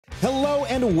Hello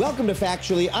and welcome to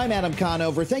Factually. I'm Adam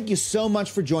Conover. Thank you so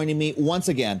much for joining me once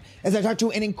again as I talk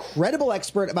to an incredible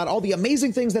expert about all the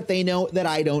amazing things that they know that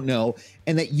I don't know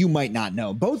and that you might not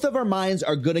know. Both of our minds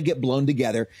are going to get blown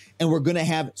together and we're going to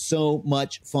have so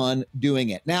much fun doing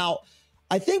it. Now,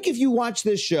 I think if you watch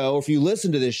this show, or if you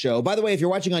listen to this show, by the way, if you're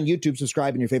watching on YouTube,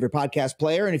 subscribe in your favorite podcast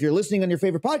player. And if you're listening on your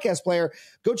favorite podcast player,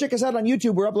 go check us out on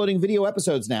YouTube. We're uploading video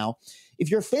episodes now.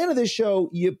 If you're a fan of this show,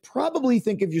 you probably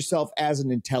think of yourself as an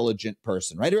intelligent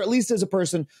person, right? Or at least as a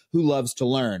person who loves to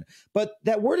learn. But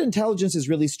that word intelligence is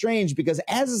really strange because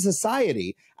as a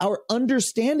society, our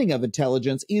understanding of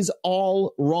intelligence is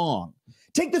all wrong.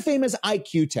 Take the famous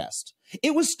IQ test.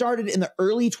 It was started in the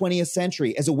early 20th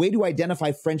century as a way to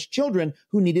identify French children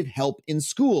who needed help in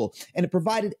school, and it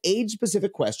provided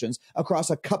age-specific questions across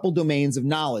a couple domains of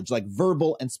knowledge, like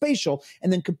verbal and spatial,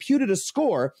 and then computed a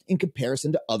score in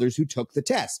comparison to others who took the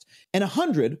test. And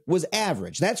 100 was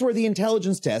average. That's where the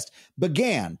intelligence test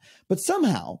began. But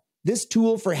somehow, this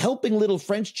tool for helping little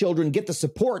French children get the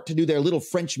support to do their little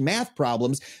French math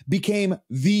problems became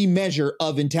the measure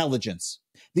of intelligence.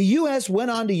 The U.S.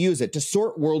 went on to use it to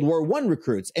sort World War I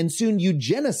recruits, and soon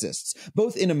eugenicists,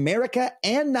 both in America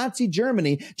and Nazi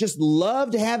Germany, just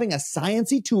loved having a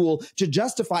sciencey tool to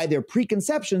justify their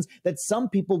preconceptions that some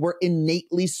people were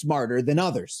innately smarter than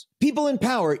others. People in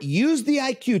power used the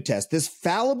IQ test, this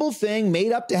fallible thing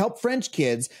made up to help French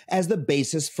kids, as the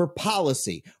basis for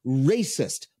policy,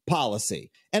 racist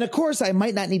policy. And of course, I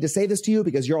might not need to say this to you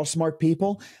because you're all smart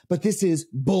people, but this is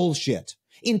bullshit.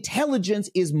 Intelligence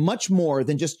is much more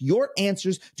than just your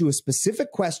answers to a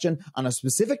specific question on a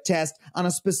specific test on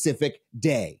a specific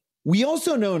day. We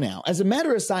also know now, as a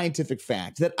matter of scientific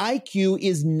fact, that IQ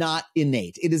is not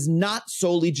innate. It is not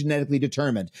solely genetically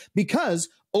determined because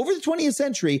over the 20th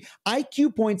century,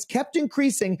 IQ points kept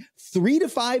increasing 3 to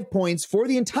 5 points for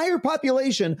the entire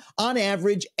population on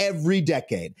average every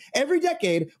decade. Every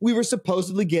decade, we were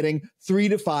supposedly getting 3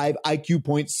 to 5 IQ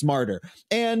points smarter.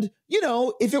 And, you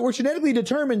know, if it were genetically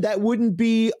determined, that wouldn't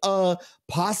be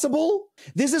possible.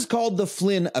 This is called the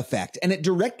Flynn effect, and it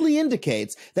directly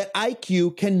indicates that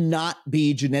IQ cannot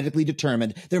be genetically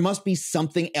determined. There must be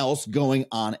something else going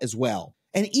on as well.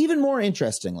 And even more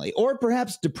interestingly, or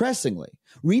perhaps depressingly,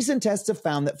 recent tests have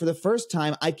found that for the first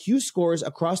time, IQ scores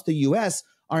across the US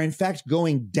are in fact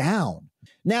going down.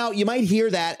 Now, you might hear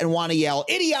that and want to yell,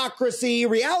 idiocracy,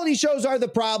 reality shows are the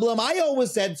problem. I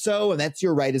always said so. And that's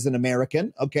your right as an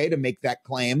American, okay, to make that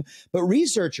claim. But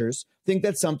researchers think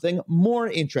that something more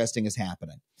interesting is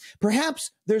happening.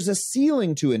 Perhaps there's a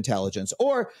ceiling to intelligence,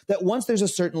 or that once there's a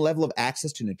certain level of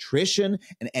access to nutrition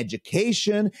and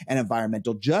education and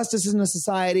environmental justice in a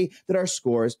society, that our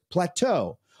scores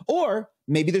plateau. Or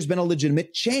maybe there's been a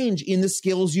legitimate change in the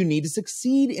skills you need to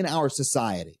succeed in our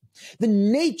society. The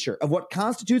nature of what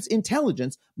constitutes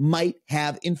intelligence might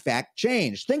have in fact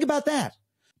changed. Think about that.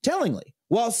 Tellingly,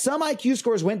 while some IQ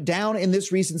scores went down in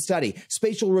this recent study,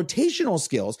 spatial rotational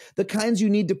skills, the kinds you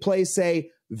need to play,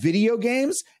 say, video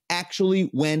games, actually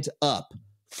went up.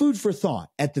 Food for thought,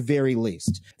 at the very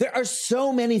least. There are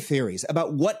so many theories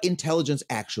about what intelligence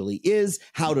actually is,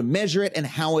 how to measure it, and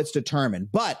how it's determined.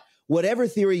 But whatever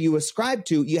theory you ascribe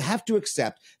to, you have to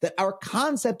accept that our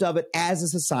concept of it as a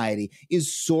society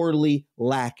is sorely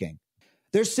lacking.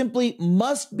 There simply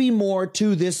must be more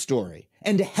to this story.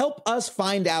 And to help us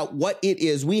find out what it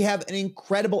is, we have an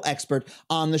incredible expert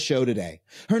on the show today.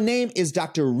 Her name is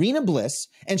Dr. Rina Bliss,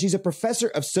 and she's a professor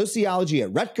of sociology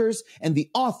at Rutgers and the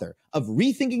author of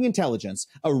Rethinking Intelligence,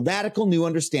 a radical new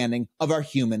understanding of our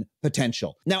human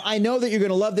potential. Now, I know that you're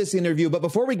going to love this interview, but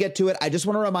before we get to it, I just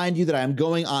want to remind you that I'm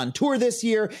going on tour this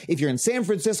year. If you're in San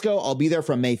Francisco, I'll be there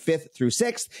from May 5th through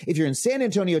 6th. If you're in San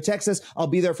Antonio, Texas, I'll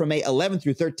be there from May 11th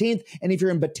through 13th. And if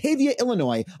you're in Batavia,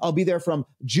 Illinois, I'll be there from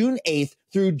June 8th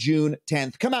through June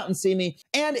 10th. Come out and see me.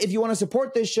 And if you want to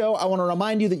support this show, I want to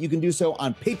remind you that you can do so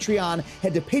on Patreon.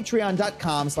 Head to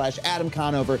patreon.com/Adam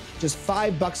Conover. Just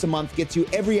 $5 a month gets you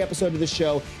every episode of the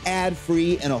show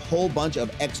ad-free and a whole bunch of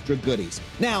extra goodies.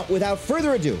 Now, without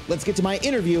further ado, let's get to my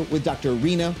interview with Dr.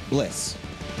 Rina Bliss.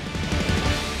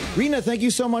 Rina, thank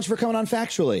you so much for coming on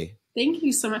Factually. Thank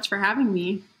you so much for having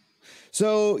me.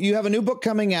 So you have a new book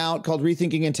coming out called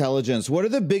Rethinking Intelligence. What are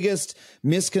the biggest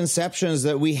misconceptions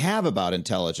that we have about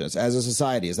intelligence as a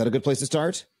society? Is that a good place to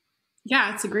start?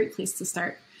 Yeah, it's a great place to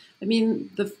start. I mean,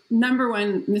 the number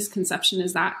one misconception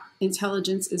is that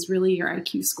intelligence is really your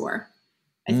IQ score.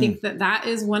 I think that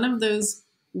is one of those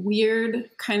weird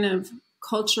kind of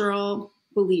cultural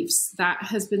beliefs that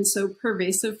has been so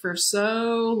pervasive for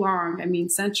so long. I mean,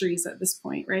 centuries at this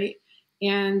point, right?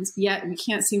 And yet we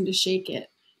can't seem to shake it.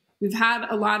 We've had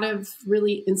a lot of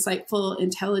really insightful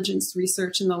intelligence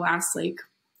research in the last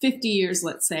 50 years,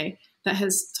 let's say, that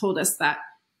has told us that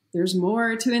there's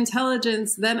more to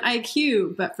intelligence than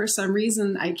IQ. But for some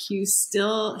reason, IQ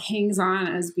still hangs on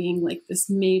as being like this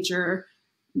major,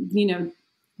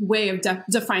 way of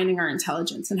defining our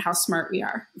intelligence and how smart we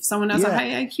are. If someone has a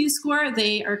high IQ score,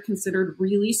 they are considered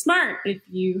really smart. If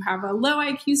you have a low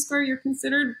IQ score, you're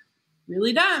considered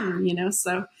really dumb,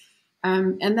 So,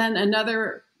 and then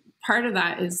another part of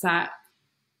that is that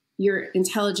your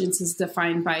intelligence is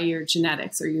defined by your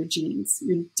genetics or your genes.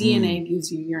 Your DNA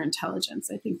gives you your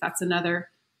intelligence. I think that's another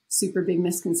super big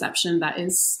misconception that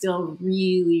is still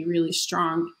really, really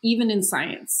strong, even in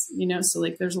science, So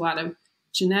like there's a lot of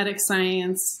genetic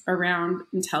science around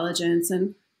intelligence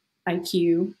and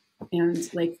IQ, and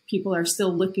like people are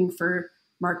still looking for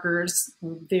markers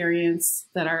or variants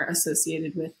that are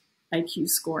associated with IQ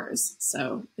scores.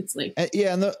 So it's like,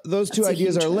 and those two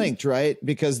ideas are linked, right?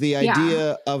 Because the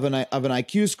idea of an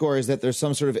IQ score is that there's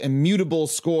some sort of immutable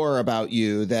score about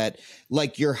you, that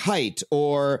like your height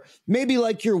or maybe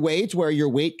like your weight, where your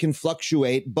weight can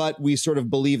fluctuate, but we sort of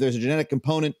believe there's a genetic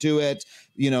component to it.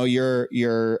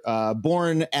 You're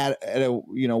born at a,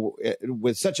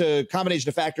 with such a combination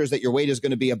of factors that your weight is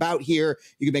going to be about here.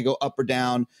 You can go up or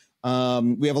down. There are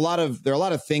a lot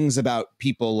of things about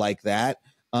people like that.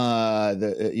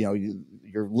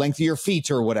 Your length of your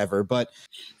feet or whatever. But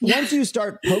once you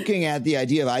start poking at the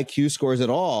idea of IQ scores at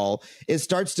all, it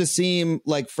starts to seem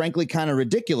like, frankly, kind of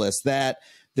ridiculous that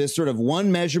this sort of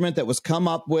one measurement that was come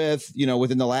up with,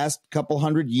 within the last couple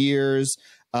hundred years,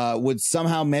 would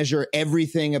somehow measure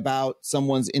everything about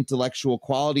someone's intellectual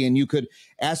quality. And you could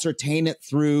ascertain it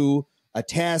through a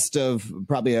test of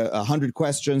probably 100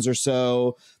 questions or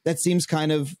so. That seems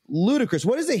kind of ludicrous.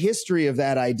 What is the history of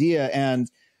that idea? And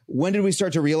when did we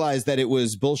start to realize that it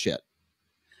was bullshit?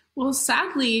 Well,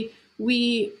 sadly,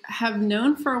 we have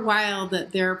known for a while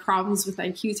that there are problems with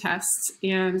IQ tests.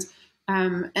 And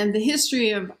the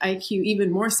history of IQ,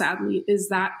 even more sadly, is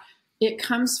that it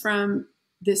comes from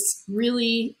this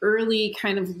really early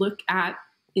kind of look at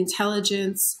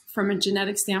intelligence from a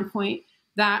genetic standpoint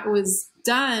that was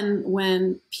done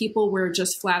when people were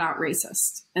just flat out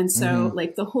racist. And so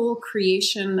like the whole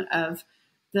creation of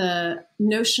the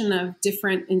notion of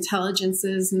different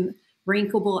intelligences and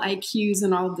rankable IQs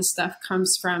and all of this stuff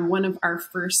comes from one of our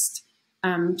first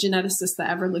geneticists that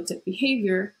ever looked at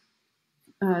behavior,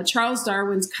 Charles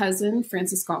Darwin's cousin,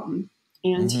 Francis Galton.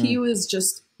 And he was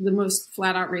just the most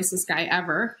flat out racist guy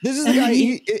ever. This is the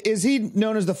guy, is he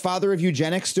known as the father of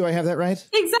eugenics? Do I have that right?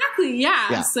 Exactly.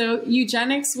 Yeah. So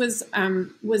eugenics was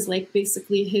like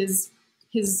basically his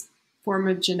form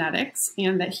of genetics,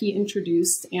 and that he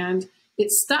introduced, and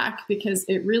it stuck because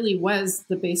it really was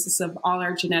the basis of all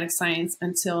our genetic science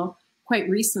until quite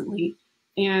recently.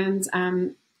 And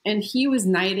he was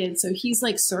knighted. So he's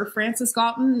like Sir Francis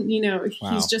Galton,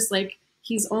 he's just like,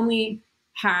 he's only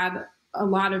had a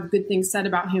lot of good things said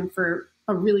about him for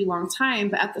a really long time.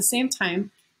 But at the same time,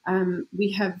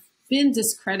 we have been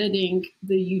discrediting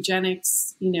the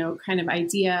eugenics, kind of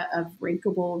idea of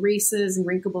rankable races and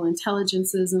rankable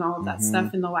intelligences and all of that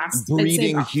stuff in the last,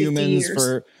 breeding I'd say, humans 50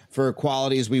 years. for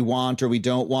qualities we want or we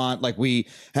don't want. Like we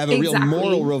have a real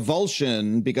moral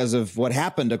revulsion because of what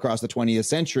happened across the 20th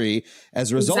century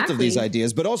as a result of these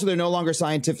ideas, but also they're no longer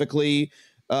scientifically,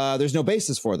 there's no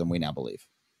basis for them, we now believe.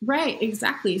 Right,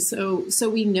 exactly. So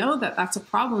we know that that's a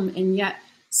problem. And yet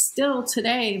still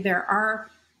today, there are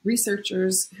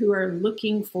researchers who are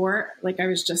looking for, like I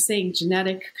was just saying,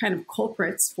 genetic kind of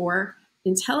culprits for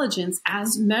intelligence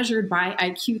as measured by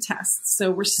IQ tests.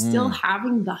 So we're still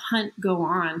having the hunt go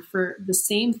on for the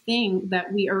same thing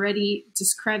that we already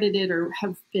discredited or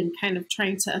have been kind of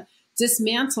trying to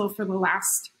dismantle for the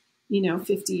last,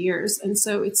 50 years. And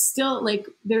so it's still like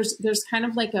there's kind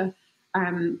of like a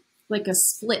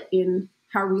split in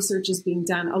how research is being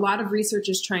done. A lot of research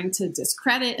is trying to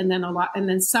discredit, and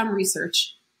then some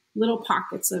research, little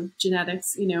pockets of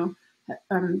genetics,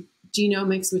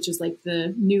 genomics, which is like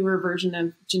the newer version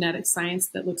of genetic science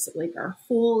that looks at like our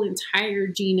whole entire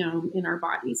genome in our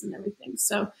bodies and everything.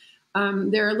 So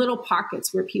there are little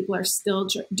pockets where people are still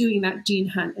doing that gene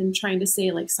hunt and trying to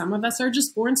say like some of us are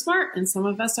just born smart and some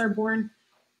of us are born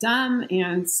dumb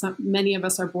and many of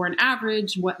us are born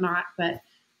average, whatnot. But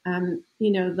I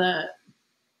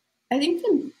think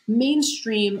the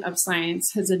mainstream of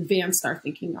science has advanced our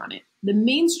thinking on it. The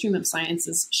mainstream of science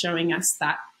is showing us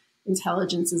that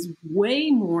intelligence is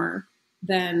way more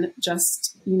than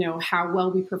just, how well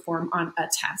we perform on a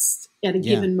test at a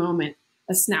given moment,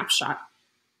 a snapshot.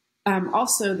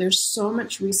 Also, there's so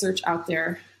much research out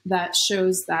there that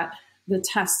shows that the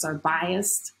tests are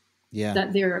biased, Yeah.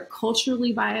 that they're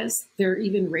culturally biased, they're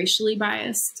even racially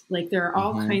biased. Like there are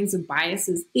all kinds of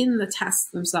biases in the tests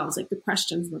themselves, like the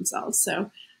questions themselves.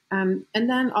 So, and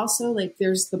then also like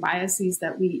there's the biases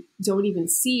that we don't even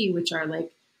see, which are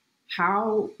like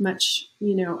how much,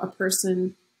 you know, a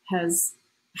person has,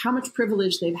 how much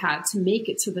privilege they've had to make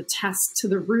it to the test, to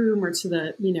the room, or to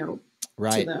the, you know,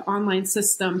 to the online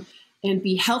system, and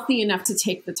be healthy enough to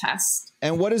take the test.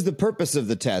 And what is the purpose of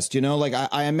the test? You know, like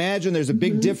I imagine there's a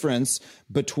big difference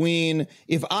between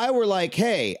if I were like,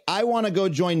 hey, I want to go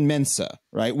join Mensa,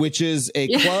 right? Which is a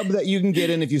club that you can get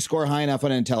in if you score high enough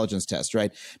on an intelligence test,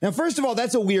 right? Now, first of all,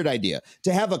 that's a weird idea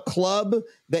to have a club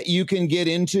that you can get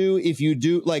into if you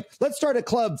do, like, let's start a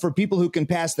club for people who can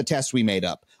pass the test we made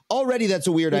up. Already, that's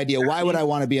a weird idea. Why would I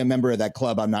want to be a member of that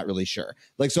club? I'm not really sure.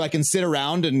 Like, so I can sit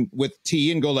around and with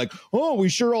tea and go like, oh, we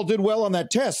sure all did well on that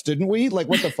test, didn't we? Like,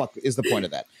 what the fuck is the point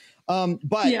of that?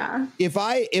 But if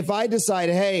I decide,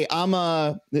 hey, I'm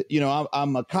a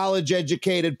college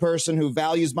educated person who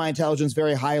values my intelligence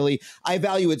very highly. I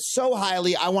value it so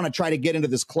highly. I want to try to get into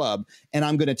this club, and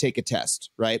I'm going to take a test.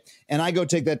 Right. And I go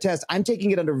take that test. I'm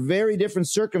taking it under very different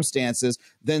circumstances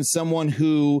than someone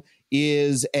who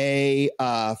is a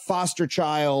foster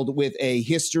child with a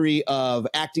history of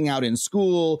acting out in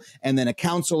school. And then a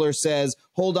counselor says,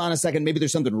 hold on a second, maybe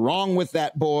there's something wrong with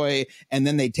that boy. And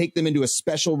then they take them into a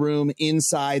special room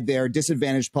inside their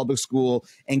disadvantaged public school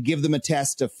and give them a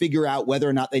test to figure out whether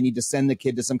or not they need to send the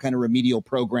kid to some kind of remedial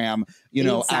program, you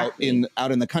know, out in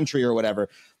the country or whatever.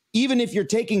 Even if you're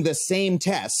taking the same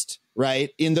test, right,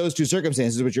 in those two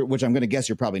circumstances, which I'm going to guess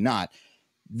you're probably not,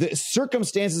 the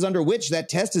circumstances under which that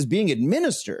test is being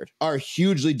administered are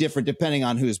hugely different depending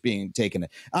on who's being taken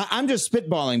it. I'm just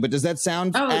spitballing, but does that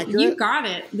sound accurate? You got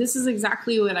it. This is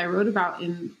exactly what I wrote about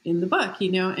in the book,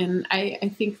 you know, and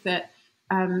I think that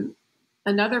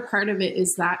another part of it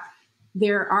is that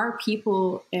there are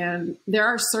people and there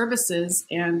are services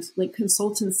and like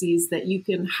consultancies that you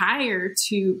can hire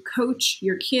to coach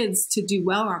your kids to do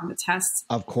well on the tests.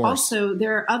 Of course. Also,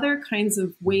 there are other kinds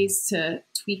of ways to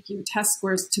tweak your test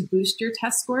scores to boost your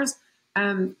test scores.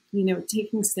 You know,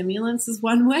 taking stimulants is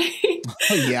one way.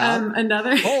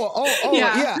 Another.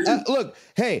 Yeah. Look,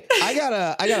 hey, I got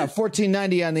a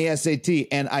 1490 on the SAT,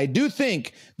 and I do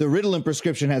think the Ritalin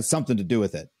prescription has something to do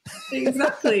with it.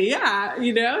 Exactly. Yeah.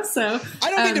 You know, so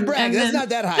I don't mean to brag. That's not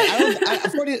that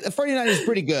high. 49 is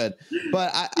pretty good,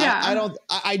 but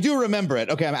I do remember it.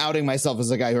 Okay. I'm outing myself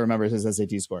as a guy who remembers his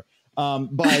SAT score.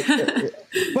 But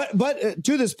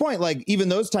to this point, like even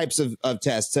those types of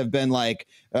tests have been like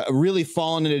really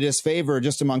fallen into disfavor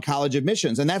just among college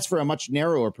admissions. And that's for a much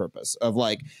narrower purpose of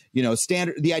like, you know,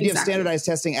 the idea of standardized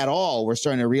testing at all, we're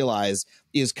starting to realize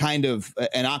is kind of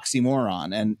an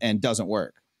oxymoron and doesn't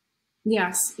work.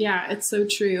 Yes. Yeah, it's so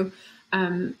true.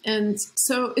 And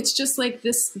so it's just like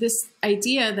this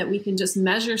idea that we can just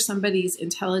measure somebody's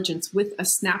intelligence with a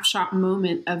snapshot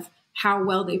moment of how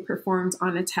well they performed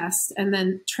on a test and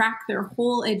then track their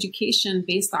whole education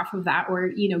based off of that, or,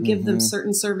 you know, give them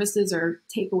certain services or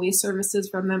take away services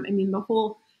from them. I mean, the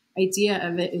whole idea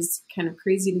of it is kind of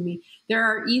crazy to me. There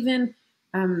are even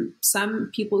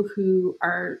some people who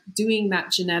are doing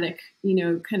that genetic, you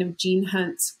know, kind of gene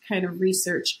hunt kind of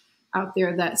research out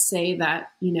there that say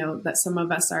that, you know, that some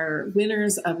of us are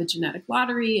winners of a genetic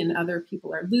lottery and other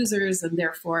people are losers. And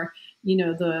therefore, you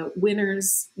know, the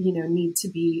winners, you know, need to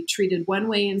be treated one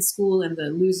way in school and the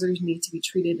losers need to be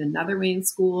treated another way in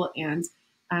school.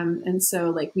 And so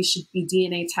like we should be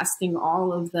DNA testing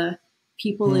all of the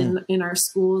people in our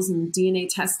schools and DNA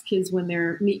test kids when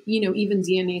they're, you know, even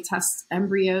DNA test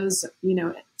embryos, you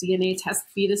know, DNA test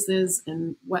fetuses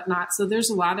and whatnot. So there's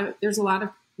a lot of,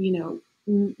 you know,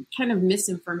 kind of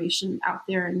misinformation out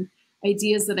there and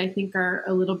ideas that I think are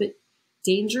a little bit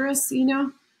dangerous, you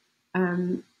know.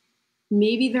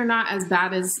 Maybe they're not as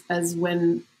bad as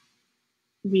when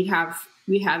we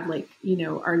had like, you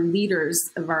know, our leaders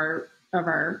of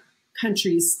our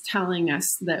countries telling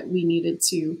us that we needed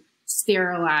to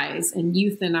sterilize and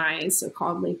euthanize,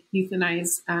 so-called like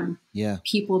euthanize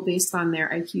people based on their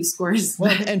IQ scores.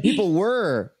 Well, and people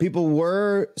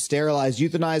were sterilized,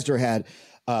 euthanized, or had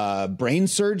brain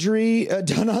surgery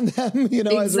done on them, you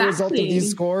know, as a result of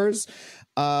these scores.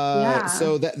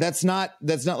 So that's not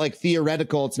like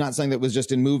theoretical. It's not something that was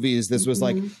just in movies. This was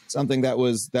like something that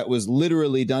was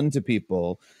literally done to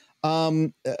people.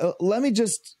 Let me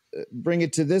just bring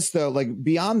it to this though, like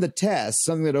beyond the test,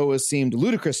 something that always seemed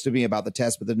ludicrous to me about the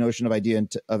test, but the notion of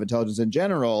of intelligence in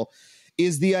general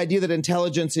is the idea that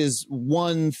intelligence is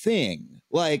one thing.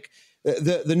 Like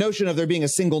the notion of there being a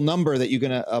single number that you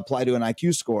can apply to an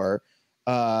IQ score,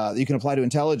 you can apply to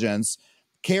intelligence.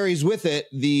 carries with it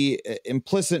the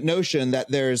implicit notion that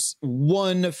there's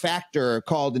one factor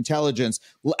called intelligence,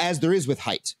 as there is with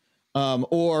height.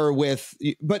 Or with,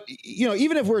 but you know,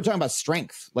 even if we're talking about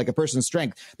strength, like a person's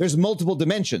strength, there's multiple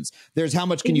dimensions. There's how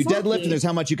much can you deadlift, and there's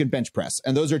how much you can bench press.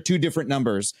 And those are two different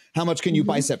numbers. How much can you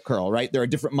bicep curl, right? There are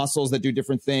different muscles that do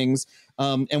different things.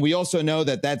 And we also know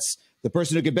that that's the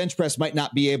person who can bench press might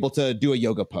not be able to do a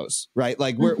yoga pose, right?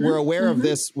 Like we're aware of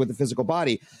this with the physical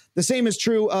body. The same is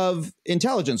true of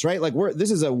intelligence, right? Like this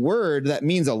is a word that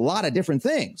means a lot of different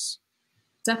things.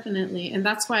 Definitely. And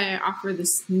that's why I offer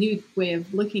this new way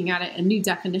of looking at it, a new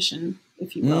definition,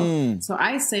 if you will. So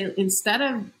I say, instead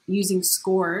of using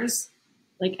scores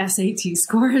like SAT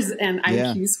scores and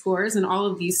IQ scores and all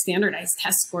of these standardized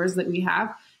test scores that we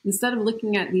have, instead of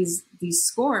looking at these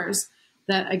scores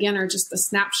that, again, are just a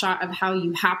snapshot of how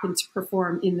you happen to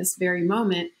perform in this very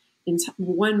moment, in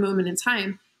one moment in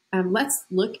time, let's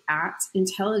look at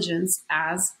intelligence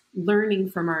as learning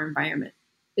from our environment.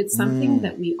 It's something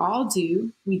that we all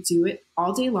do. We do it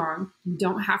all day long. You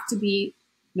don't have to be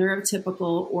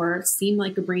neurotypical or seem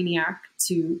like a brainiac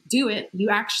to do it. You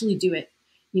actually do it.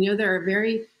 You know, there are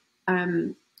very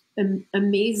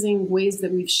amazing ways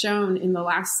that we've shown in the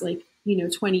last,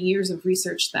 20 years of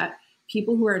research that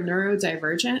people who are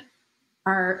neurodivergent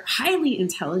are highly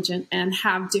intelligent and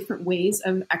have different ways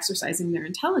of exercising their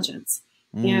intelligence.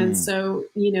 And so,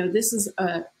 you know, this is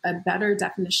a better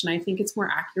definition. I think it's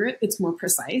more accurate, it's more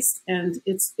precise, and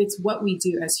it's what we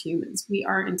do as humans. We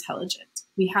are intelligent.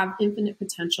 We have infinite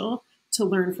potential to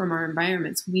learn from our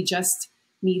environments. We just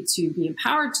need to be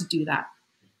empowered to do that.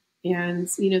 And,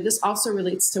 you know, this also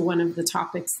relates to one of the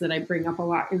topics that I bring up a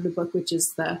lot in the book, which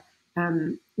is the,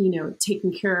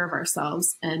 taking care of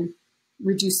ourselves and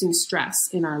reducing stress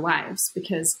in our lives.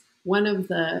 Because one of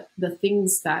the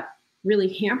things that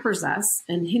really hampers us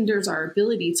and hinders our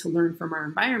ability to learn from our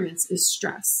environments is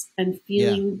stress, and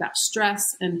feeling that stress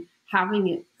and having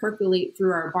it percolate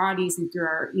through our bodies and through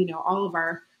our, all of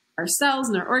our cells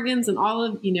and our organs and all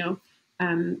of,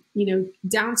 down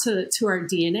to our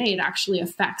DNA. It actually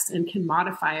affects and can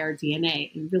modify our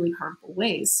DNA in really harmful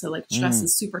ways. So like stress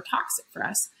is super toxic for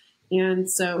us. And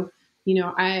so,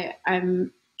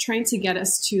 I'm trying to get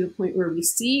us to the point where we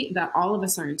see that all of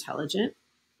us are intelligent,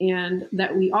 and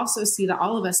that we also see that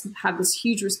all of us have this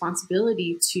huge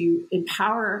responsibility to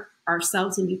empower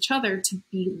ourselves and each other to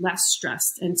be less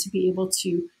stressed and to be able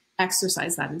to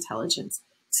exercise that intelligence,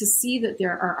 to see that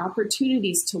there are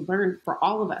opportunities to learn for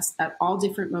all of us at all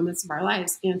different moments of our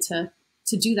lives, and to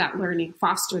do that learning,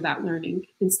 foster that learning,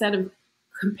 instead of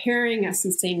comparing us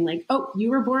and saying like, oh, you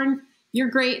were born, you're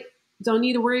great, don't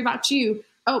need to worry about you.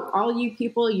 Oh, all you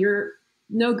people, you're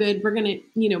no good. We're going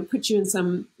to, put you in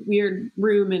some weird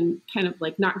room and kind of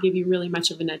like not give you really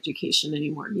much of an education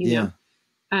anymore, you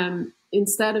know?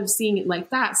 Instead of seeing it like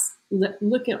that,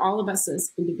 look at all of us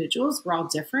as individuals. We're all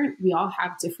different. We all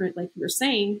have different, like you were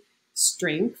saying,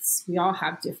 strengths. We all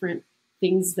have different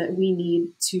things that we need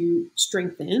to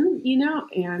strengthen,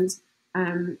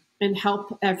 and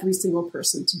help every single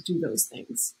person to do those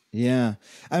things. Yeah.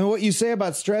 I mean, what you say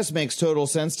about stress makes total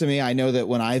sense to me. I know that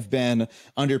when I've been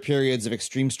under periods of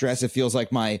extreme stress, it feels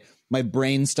like my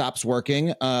brain stops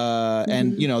working.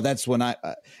 And, that's when and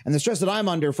the stress that I'm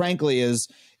under, frankly, is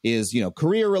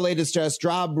career related stress,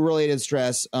 job related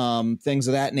stress, things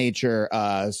of that nature,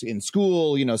 in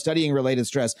school, studying related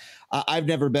stress. I've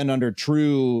never been under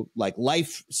true like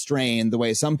life strain the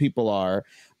way some people are.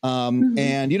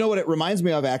 And you know what it reminds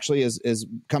me of actually is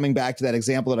coming back to that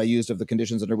example that I used of the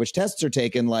conditions under which tests are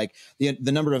taken, like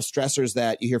the number of stressors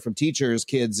that you hear from teachers,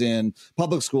 kids in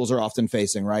public schools are often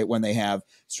facing, right? When they have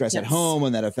stress at home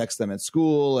and that affects them at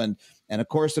school. And of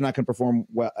course they're not going to perform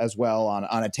as well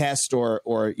on a test or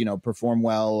perform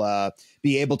well,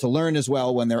 be able to learn as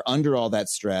well when they're under all that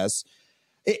stress.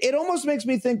 It almost makes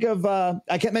me think of,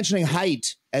 I kept mentioning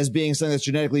height as being something that's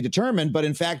genetically determined, but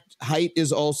in fact, height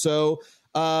is also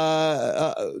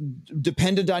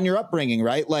dependent on your upbringing,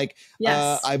 right? Like,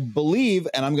 I believe,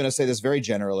 and I'm going to say this very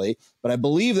generally, but I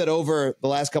believe that over the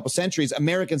last couple centuries,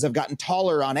 Americans have gotten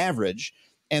taller on average.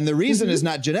 And the reason is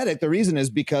not genetic. The reason is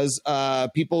because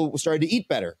people started to eat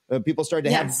better. People started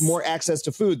to have more access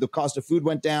to food. The cost of food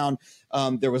went down.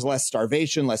 There was less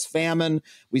starvation, less famine.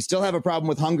 We still have a problem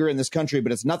with hunger in this country,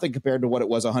 but it's nothing compared to what it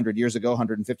was 100 years ago,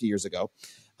 150 years ago.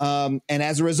 And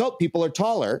as a result, people are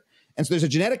taller. And so there's a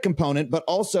genetic component, but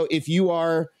also if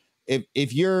you're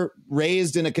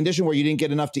raised in a condition where you didn't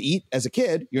get enough to eat as a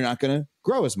kid, you're not going to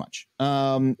grow as much.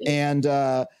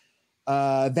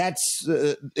 That's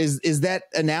is that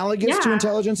analogous to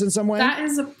intelligence in some way? That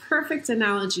is a perfect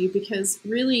analogy, because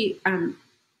really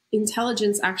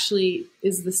intelligence actually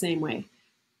is the same way.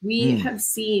 We have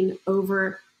seen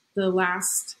over the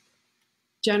last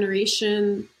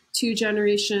generation, 2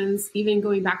 generations, even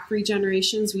going back 3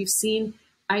 generations, we've seen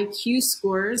IQ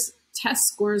scores, test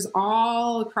scores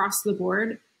all across the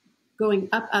board going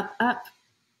up, up, up.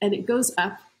 And it goes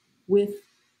up with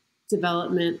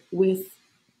development, with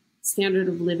standard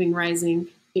of living rising.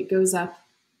 It goes up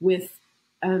with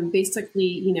basically,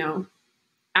 you know,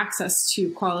 access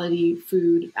to quality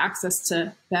food, access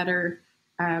to better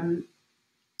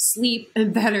sleep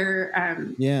and better,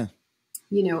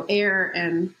 you know, air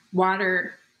and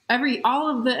water,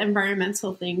 all of the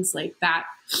environmental things like that.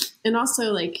 And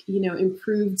also like, you know,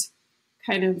 improved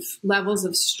kind of levels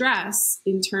of stress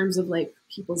in terms of like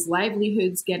people's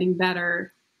livelihoods getting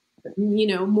better, you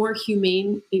know, more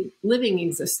humane living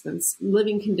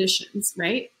conditions,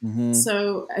 right?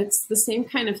 So it's the same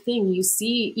kind of thing. You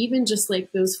see, even just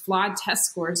like those flawed test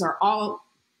scores are all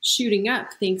shooting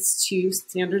up thanks to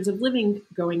standards of living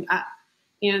going up.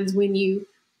 And when you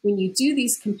do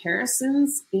these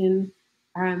comparisons in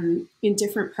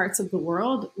different parts of the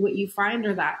world, what you find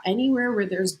are that anywhere where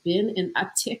there's been an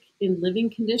uptick in living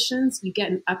conditions, you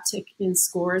get an uptick in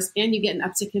scores, and you get an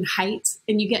uptick in height,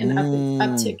 and you get an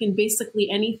uptick in basically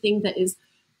anything that is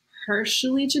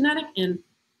partially genetic and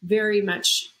very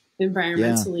much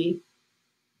environmentally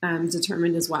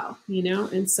determined as well, you know?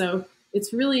 And so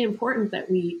it's really important that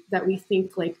we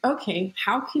think like, okay,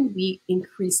 how can we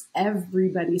increase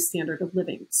everybody's standard of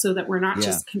living so that we're not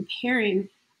just comparing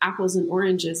apples and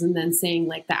oranges and then saying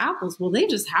like the apples, well, they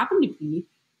just happen to be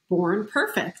born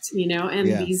perfect, you know, and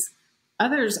these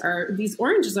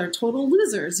oranges are total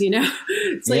losers, you know.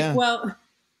 It's like, well,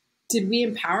 did we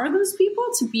empower those people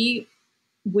to be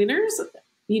winners?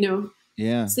 You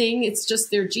know, saying it's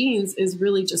just their genes is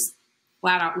really just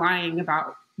flat out lying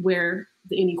about where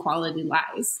the inequality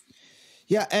lies.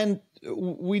 Yeah. And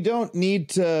we don't need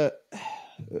to,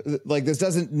 like, this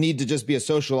doesn't need to just be a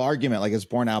social argument, like it's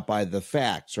borne out by the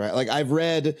facts, right? Like I've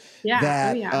read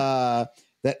that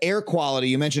air quality,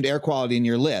 you mentioned air quality in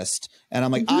your list. And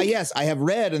I'm like, yes, I have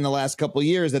read in the last couple of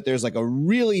years that there's like a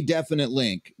really definite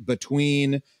link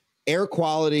between air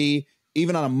quality,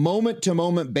 even on a moment to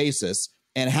moment basis,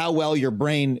 and how well your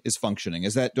brain is functioning.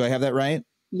 Do I have that right?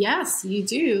 Yes, you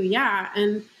do. Yeah.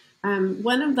 And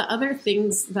one of the other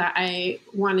things that I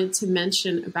wanted to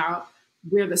mention about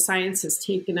where the science has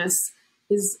taken us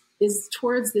is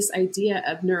towards this idea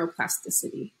of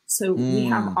neuroplasticity. So we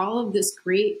have all of this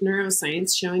great neuroscience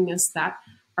showing us that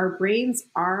our brains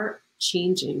are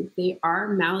changing, they are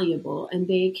malleable, and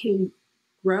they can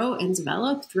grow and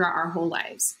develop throughout our whole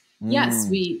lives. Yes,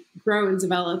 we grow and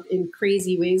develop in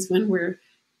crazy ways when we're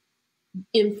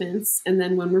infants, and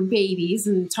then when we're babies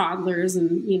and toddlers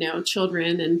and, you know,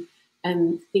 children,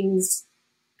 and things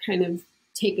kind of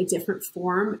take a different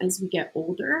form as we get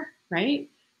older, right?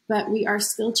 But we are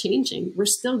still changing. We're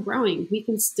still growing. We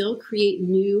can still create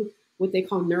new, what they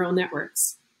call neural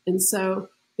networks. And so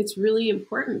it's really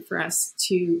important for us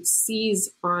to seize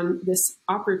on this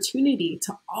opportunity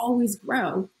to always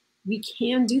grow. We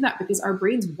can do that because our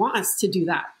brains want us to do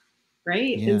that,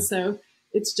 right? Yeah. And so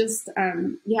it's just,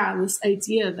 this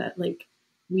idea that like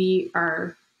we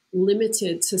are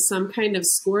limited to some kind of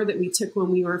score that we took when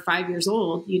we were 5 years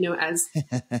old, you know, as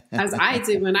I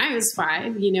did when I was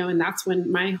 5, you know, and that's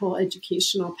when my whole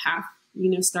educational path, you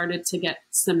know, started to get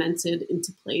cemented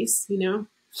into place, you know.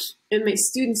 And my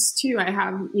students too, I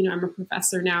have, you know, I'm a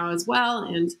professor now as well,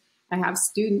 and I have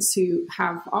students who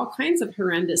have all kinds of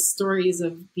horrendous stories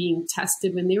of being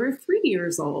tested when they were 3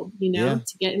 years old, you know,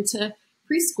 to get into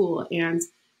preschool,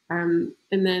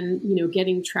 and then, you know,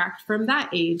 getting tracked from that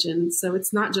age. And so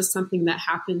it's not just something that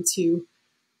happened to, you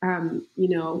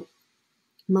know,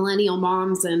 millennial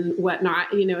moms and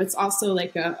whatnot, you know, it's also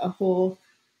like a whole,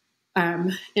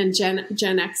 and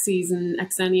Gen X's and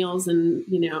Xennials and,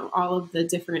 you know, all of the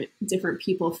different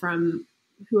people from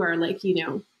who are like, you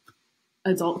know,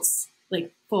 adults,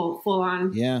 like full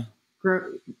on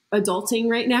adulting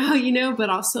right now, you know, but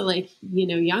also like, you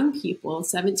know, young people,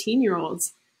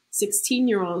 17-year-olds,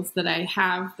 16-year-olds that I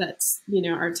have that's, you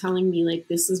know, are telling me like,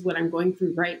 this is what I'm going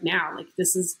through right now. Like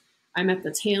I'm at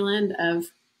the tail end of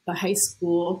the high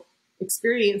school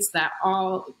experience that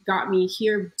all got me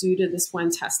here due to this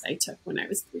one test I took when I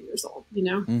was 3 years old, you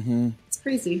know? It's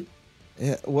crazy.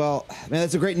 Yeah, well, man,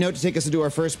 that's a great note to take us into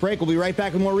our first break. We'll be right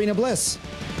back with more Rina Bliss.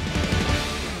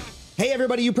 Hey,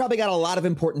 everybody, you probably got a lot of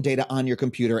important data on your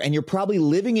computer, and you're probably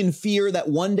living in fear that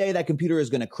one day that computer is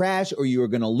going to crash or you are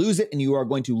going to lose it and you are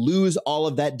going to lose all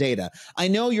of that data. I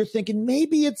know you're thinking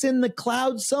maybe it's in the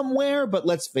cloud somewhere, but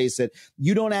let's face it,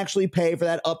 you don't actually pay for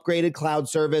that upgraded cloud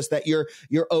service that your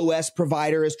OS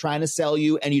provider is trying to sell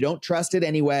you, and you don't trust it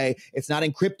anyway. It's not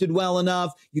encrypted well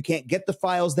enough. You can't get the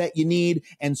files that you need.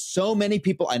 And so many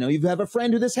people, I know you have a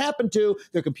friend who this happened to,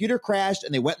 their computer crashed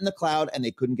and they went in the cloud and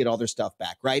they couldn't get all their stuff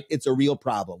back, right? It's a real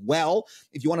problem. Well,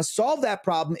 if you want to solve that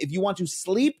problem, if you want to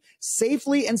sleep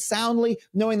safely and soundly,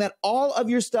 knowing that all of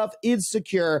your stuff is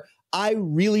secure, I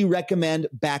really recommend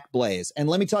Backblaze. And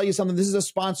let me tell you something, this is a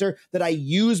sponsor that I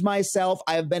use myself.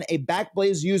 I have been a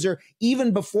Backblaze user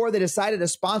even before they decided to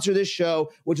sponsor this show,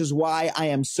 which is why I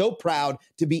am so proud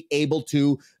to be able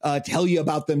to tell you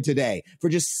about them today. For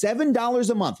just $7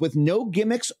 a month with no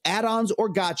gimmicks, add-ons, or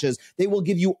gotchas, they will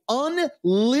give you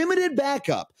unlimited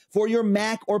backup for your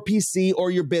Mac or PC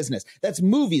or your business. That's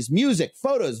movies, music,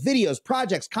 photos, videos,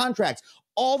 projects, contracts,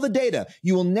 all the data.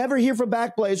 You will never hear from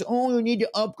Backblaze, oh, you need to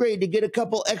upgrade to get a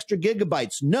couple extra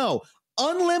gigabytes. No,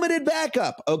 unlimited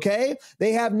backup, okay?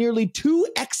 They have nearly 2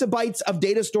 exabytes of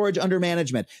data storage under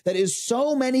management. That is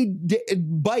so many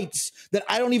bytes that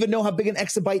I don't even know how big an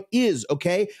exabyte is,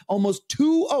 okay?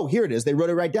 Here it is. They wrote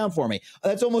it right down for me.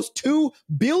 That's almost 2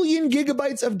 billion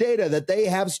gigabytes of data that they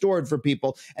have stored for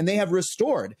people, and they have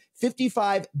restored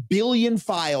 55 billion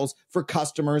files for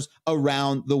customers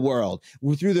around the world.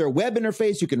 Through their web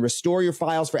interface, you can restore your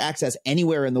files for access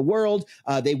anywhere in the world.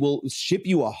 They will ship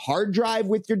you a hard drive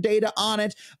with your data on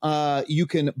it. You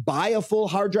can buy a full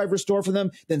hard drive restore for them,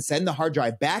 then send the hard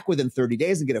drive back within 30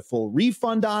 days and get a full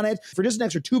refund on it. For just an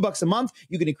extra $2 a month,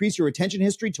 you can increase your retention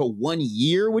history to 1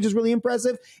 year, which is really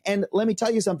impressive. And let me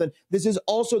tell you something, this is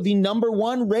also the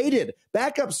 #1 rated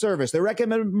backup service. They're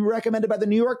recommended by the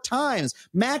New York Times,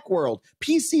 Macworld,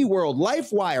 PC World,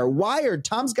 LifeWire, Wired,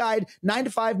 Tom's Guide, 9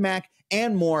 to 5 Mac,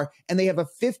 and more. And they have a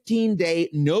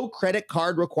 15-day, no credit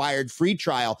card required free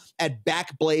trial at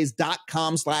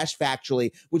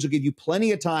backblaze.com/factually, which will give you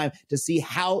plenty of time to see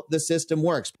how the system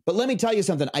works. But let me tell you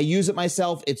something. I use it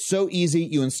myself. It's so easy.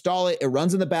 You install it. It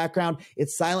runs in the background. It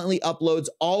silently uploads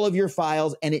all of your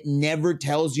files, and it never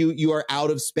tells you you are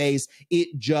out of space.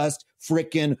 It just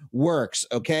frickin' works,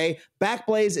 okay?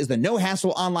 Backblaze is the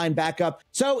no-hassle online backup.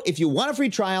 So if you want a free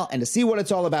trial and to see what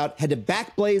it's all about, head to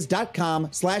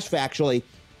backblaze.com/factually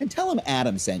and tell them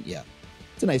Adam sent you.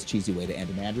 It's a nice cheesy way to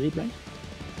end an ad read, right?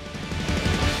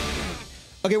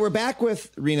 Okay, we're back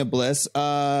with Rina Bliss.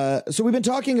 So we've been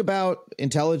talking about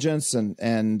intelligence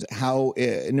and how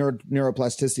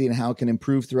neuroplasticity and how it can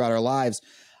improve throughout our lives.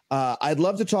 I'd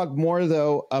love to talk more,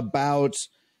 though, about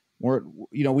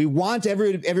we want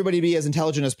everybody to be as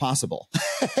intelligent as possible.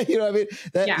 You know what I mean?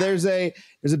 There's a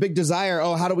big desire.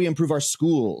 Oh, how do we improve our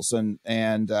schools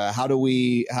and how do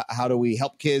we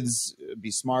help kids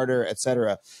be smarter, et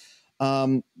cetera.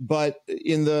 But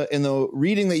in the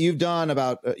reading that you've done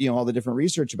about all the different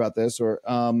research about this,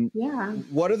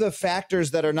 what are the factors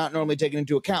that are not normally taken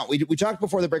into account? We talked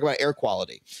before the break about air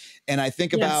quality, and I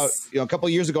think about a couple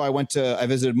of years ago I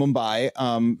visited Mumbai,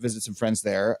 visited some friends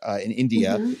there in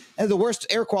India, and the worst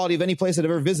air quality of any place I'd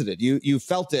ever visited. You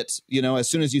felt it, as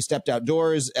soon as you stepped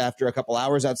outdoors after a couple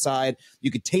hours outside, you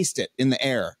could taste it in the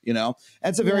air.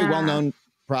 That's a very well known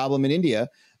problem in India.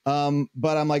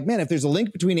 But I'm like, man, if there's a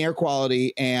link between air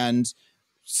quality and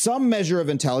some measure of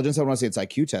intelligence, I don't want to say it's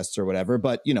IQ tests or whatever,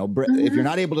 but if you're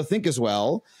not able to think as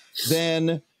well,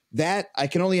 then that I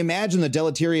can only imagine the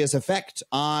deleterious effect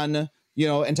on,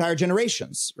 entire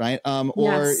generations. Right.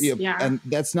 And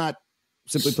that's not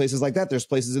simply places like that. There's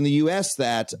places in the US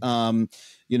that,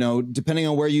 depending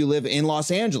on where you live in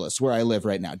Los Angeles, where I live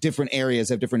right now, different areas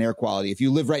have different air quality. If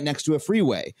you live right next to a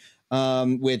freeway,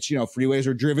 which, freeways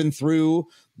are driven through,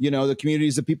 the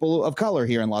communities of people of color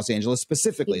here in Los Angeles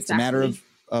specifically. Exactly. It's a matter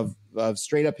of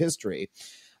straight up history.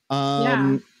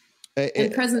 And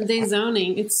present day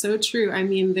zoning. It's so true. I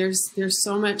mean, there's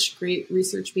so much great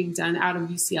research being done out of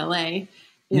UCLA.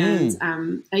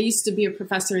 And I used to be a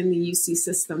professor in the UC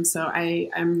system. So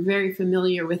I'm very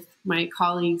familiar with my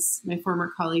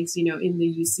former colleagues, in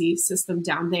the UC system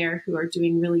down there who are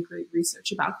doing really great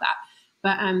research about that.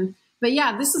 But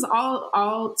yeah, this is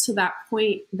all to that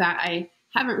point that I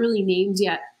haven't really named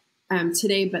yet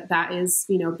today, but that is,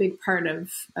 a big part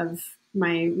of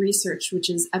my research, which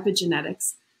is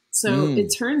epigenetics. So it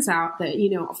turns out that,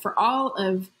 for all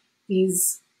of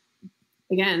these,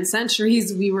 again,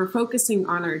 centuries, we were focusing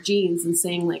on our genes and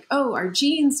saying like, oh, our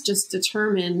genes just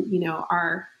determine,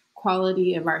 our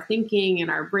quality of our thinking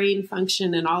and our brain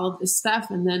function and all of this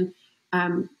stuff. And then,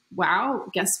 wow,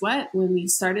 guess what? When we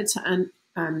started to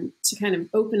to kind of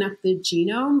open up the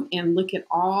genome and look at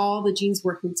all the genes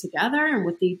working together and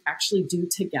what they actually do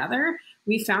together,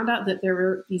 we found out that there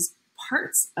were these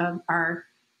parts of our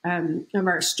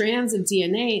strands of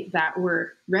DNA that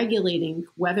were regulating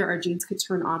whether our genes could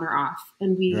turn on or off.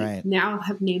 And we now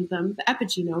have named them the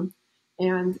epigenome.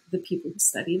 And the people who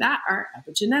study that are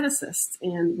epigeneticists.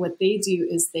 And what they do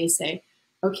is they say,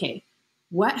 okay,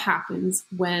 what happens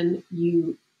when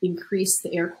you increase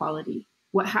the air quality?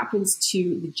 What happens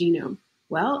to the genome?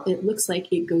 Well, it looks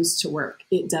like it goes to work.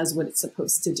 It does what it's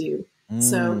supposed to do.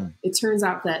 So it turns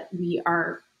out that we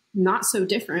are not so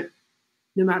different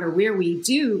no matter where we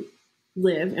do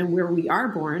live and where we are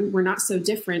born. We're not so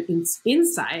different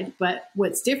inside, but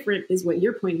what's different is what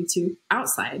you're pointing to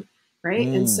outside, right?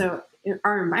 And so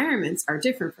our environments are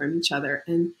different from each other.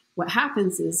 And what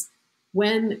happens is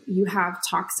when you have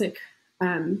toxic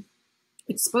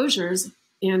exposures,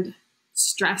 and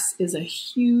stress is a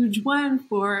huge one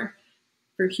for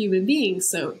human beings.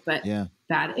 So, but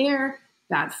bad air,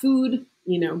 bad food,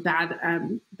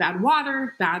 bad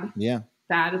water,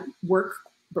 bad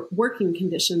working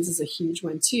conditions is a huge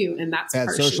one too. And that's bad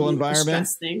social environment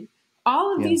thing.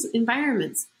 All of these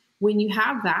environments, when you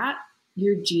have that,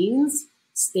 your genes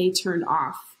stay turned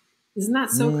off. Isn't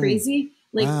that so crazy?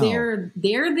 Like they're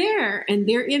there and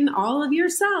they're in all of your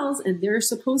cells and they're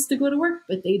supposed to go to work,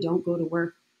 but they don't go to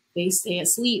work. They stay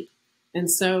asleep. And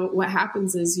so what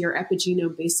happens is your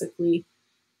epigenome basically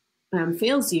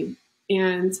fails you.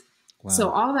 And so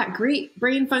all that great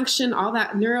brain function, all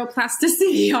that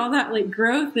neuroplasticity, all that like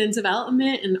growth and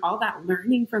development and all that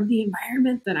learning from the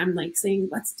environment that I'm like saying,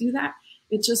 let's do that.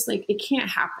 It's just like, it can't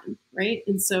happen. Right.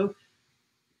 And so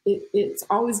it's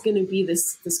always going to be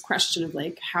this question of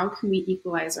like, how can we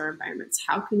equalize our environments?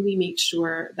 How can we make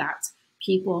sure that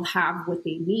people have what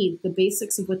they need, the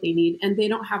basics of what they need, and they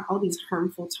don't have all these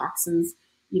harmful toxins,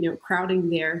 crowding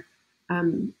their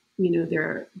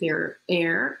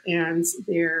air and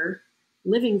their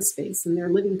living space and their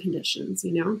living conditions,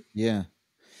 Yeah.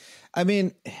 I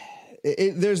mean,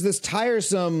 there's this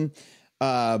tiresome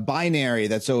binary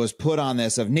that's always put on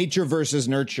this of nature versus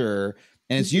nurture.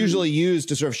 And it's usually used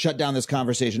to sort of shut down this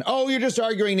conversation. Oh, you're just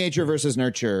arguing nature versus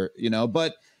nurture,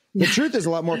 but the truth is a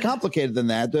lot more complicated than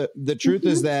that. The truth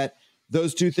is that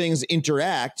those two things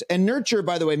interact. And nurture,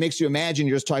 by the way, makes you imagine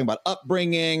you're just talking about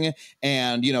upbringing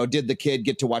and, did the kid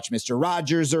get to watch Mr.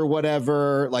 Rogers or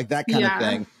whatever, like that kind of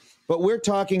thing. But we're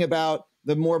talking about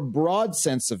the more broad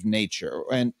sense of nature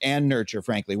and nurture,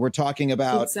 frankly. We're talking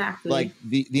about like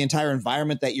the entire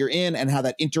environment that you're in and how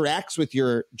that interacts with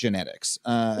your genetics.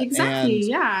 Exactly.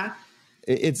 Yeah.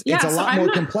 It's a lot more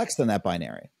complex than that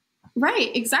binary.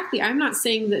 Right. Exactly. I'm not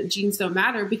saying that genes don't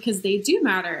matter, because they do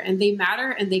matter, and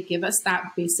they give us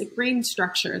that basic brain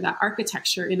structure, that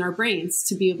architecture in our brains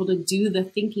to be able to do the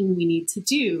thinking we need to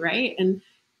do. Right. And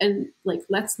like,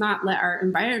 let's not let our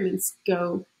environments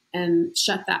go and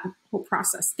shut that whole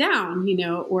process down, and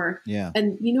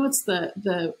it's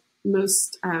the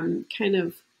most kind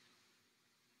of,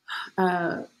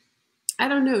 I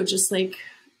don't know, just like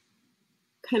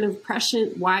kind of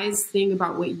prescient, wise thing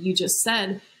about what you just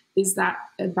said is that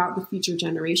about the future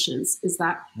generations is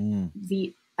that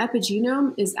the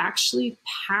epigenome is actually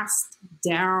passed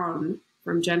down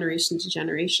from generation to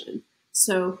generation.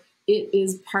 So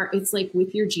it's like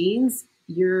with your genes,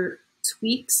 your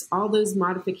tweaks, all those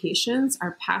modifications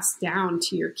are passed down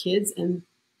to your kids, and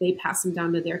they pass them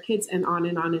down to their kids, and on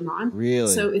and on and on.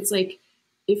 Really? So it's like,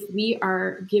 if we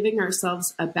are giving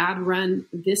ourselves a bad run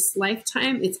this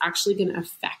lifetime, it's actually going to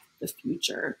affect the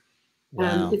future.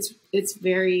 Wow. It's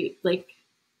very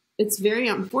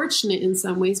unfortunate in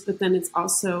some ways, but then it's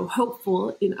also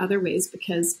hopeful in other ways,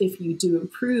 because if you do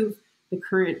improve the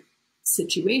current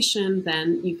situation,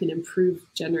 then you can improve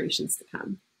generations to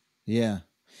come. Yeah.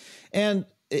 And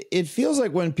it feels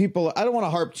like when people, I don't want to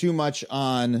harp too much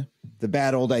on the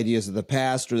bad old ideas of the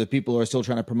past or the people who are still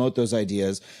trying to promote those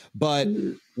ideas, but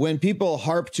when people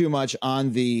harp too much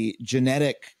on the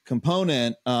genetic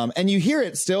component, and you hear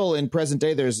it still in present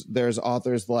day, there's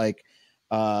authors like,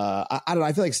 I don't know,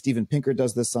 I feel like Steven Pinker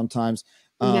does this sometimes,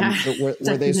 where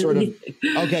they sort of,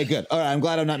 okay, good. All right. I'm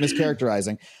glad I'm not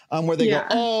mischaracterizing, where they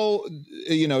go,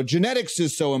 genetics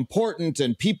is so important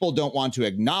and people don't want to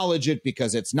acknowledge it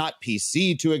because it's not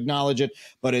PC to acknowledge it,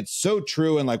 but it's so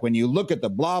true. And like, when you look at the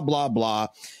blah, blah, blah.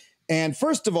 And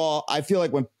first of all, I feel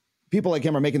like when people like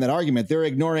him are making that argument, they're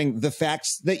ignoring the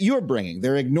facts that you're bringing.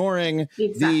 They're ignoring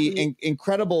the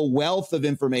incredible wealth of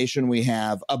information we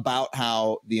have about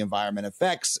how the environment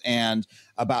affects and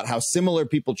about how similar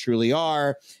people truly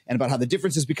are and about how the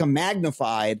differences become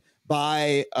magnified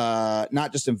by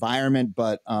not just environment,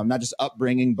 but not just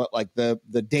upbringing, but like the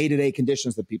day-to-day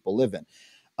conditions that people live in.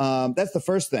 That's the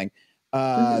first thing,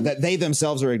 that they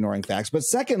themselves are ignoring facts. But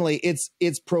secondly,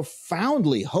 it's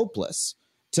profoundly hopeless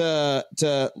to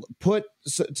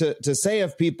say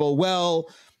of people, well,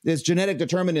 this genetic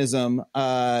determinism,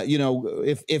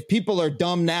 if people are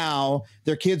dumb now,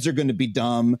 their kids are going to be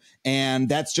dumb, and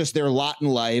that's just their lot in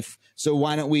life. So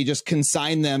why don't we just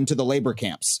consign them to the labor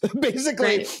camps,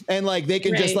 basically? Right. And like, they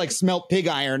can just like smelt pig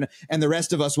iron and the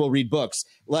rest of us will read books.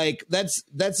 Like don't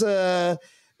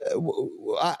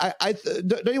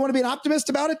you want to be an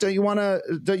optimist about it? Don't you want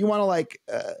to like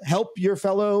help your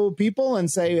fellow people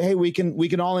and say, hey, we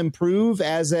can all improve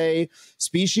as a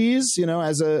species,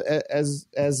 as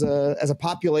a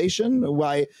population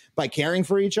by caring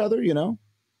for each other,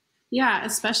 Yeah,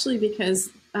 especially because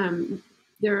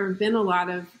there have been a lot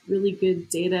of really good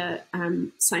data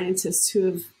scientists who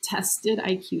have tested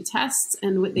IQ tests,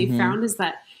 and what they found is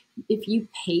that if you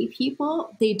pay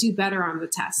people, they do better on the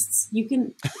tests. You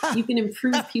can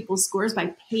improve people's scores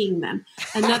by paying them.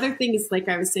 Another thing is, like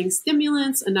I was saying,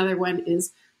 stimulants. Another one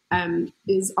is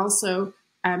also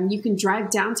you can drive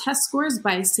down test scores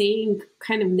by saying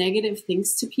kind of negative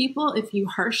things to people. If you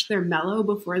harsh their mellow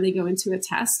before they go into a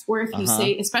test, or if you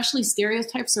say, especially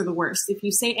stereotypes are the worst. If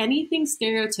you say anything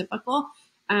stereotypical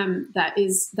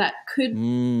that could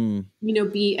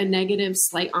be a negative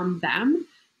slight on them,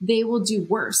 they will do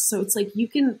worse. So it's like, you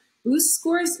can boost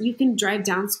scores, you can drive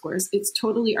down scores. It's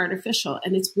totally artificial.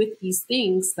 And it's with these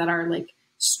things that are like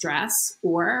stress,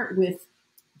 or with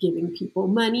giving people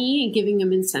money and giving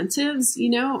them incentives,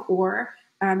 or,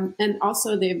 and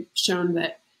also they've shown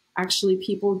that actually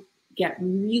people get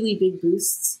really big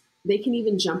boosts. They can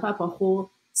even jump up a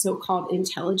whole so-called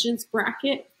intelligence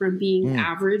bracket from being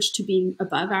average to being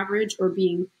above average, or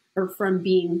from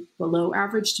being below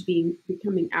average to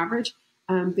becoming average.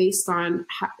 Based on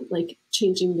like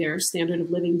changing their standard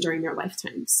of living during their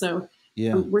lifetime. So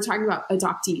we're talking about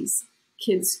adoptees,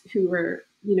 kids who were,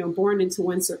 born into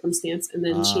one circumstance and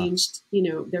then changed,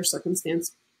 their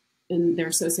circumstance and their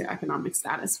socioeconomic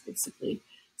status, basically.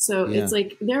 So it's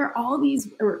like, there are all these,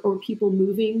 or people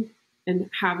moving and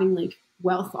having like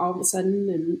wealth all of a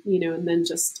sudden,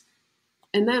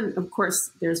 and then of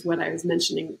course there's what I was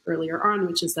mentioning earlier on,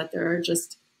 which is that there are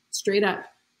just straight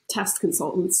up test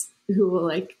consultants who will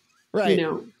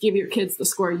give your kids the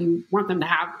score you want them to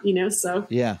have, so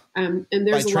and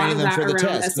there's a lot of that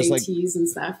around SATs and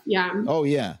stuff.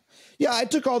 I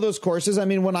took all those courses. I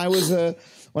mean, when I was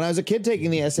a kid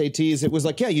taking the SATs, it was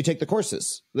like, you take the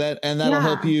courses that'll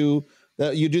help you,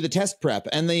 you do the test prep,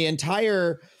 and the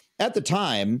entire, at the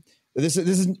time, this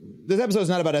episode is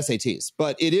not about SATs,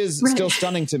 but it is still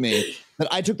stunning to me that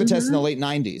I took the test in the late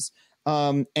 90s.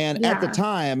 At the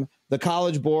time, the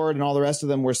College Board and all the rest of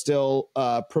them were still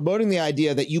promoting the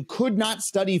idea that you could not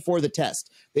study for the test.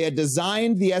 They had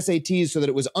designed the SATs so that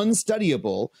it was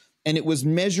unstudyable, and it was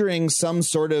measuring some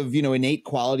sort of, innate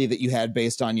quality that you had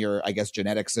based on your, I guess,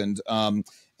 genetics and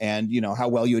how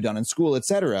well you had done in school, et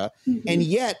cetera. And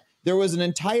yet there was an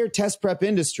entire test prep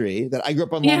industry that I grew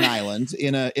up on Long Island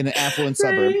in an affluent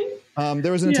suburb.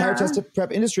 There was an entire test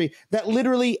prep industry that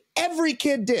literally every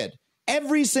kid did.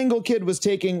 Every single kid was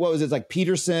taking, what was it, like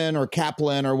Peterson or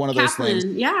Kaplan or one of those things.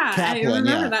 Yeah, Kaplan, I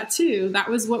remember that too. That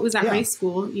was what was at my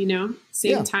school,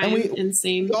 same time and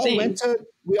same thing.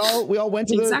 We all went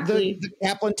to the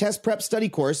Kaplan test prep study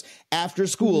course after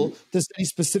school to study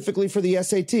specifically for the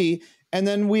SAT. And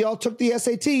then we all took the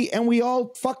SAT and we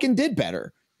all fucking did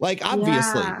better. Like,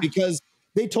 obviously, because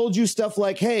they told you stuff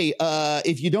like, hey,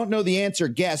 if you don't know the answer,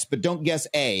 guess, but don't guess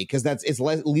A, because it's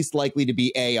least likely to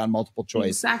be A on multiple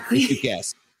choice. Exactly. If you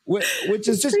guess, which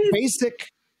is just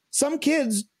basic. Some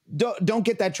kids don't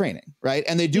get that training, right?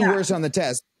 And they do worse on the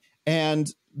test, and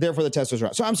therefore the test was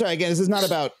wrong. So I'm sorry, again, this is not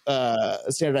about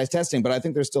standardized testing, but I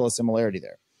think there's still a similarity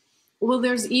there. Well,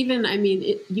 there's even,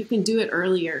 you can do it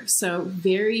earlier. So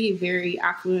very, very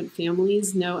affluent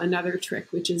families know another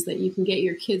trick, which is that you can get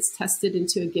your kids tested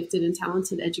into a gifted and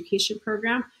talented education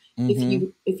program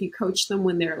if you coach them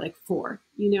when they're like 4,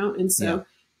 and so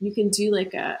you can do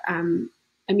like and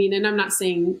I'm not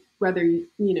saying whether,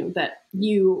 that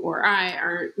you or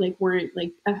I weren't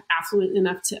like affluent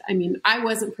enough to, I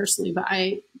wasn't personally, but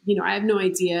I have no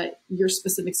idea your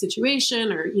specific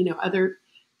situation or, other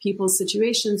people's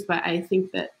situations, but I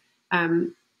think that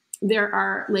there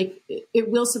are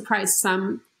it will surprise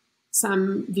some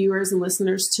viewers and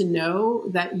listeners to know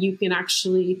that you can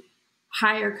actually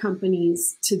hire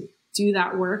companies to do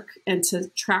that work and to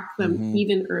track them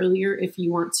even earlier if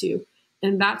you want to.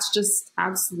 And that's just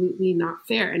absolutely not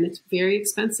fair. And it's very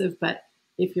expensive, but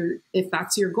if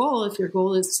that's your goal, if your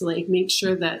goal is to like make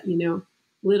sure that, you know,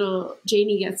 little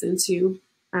Janie gets into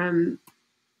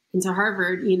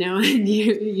Harvard, you know, and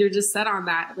you're just set on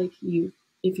that. Like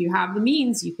if you have the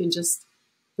means, you can just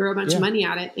throw a bunch of money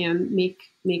at it and make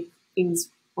things,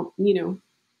 you know,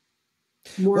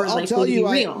 more likely to be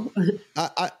real.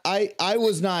 I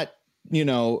was not, you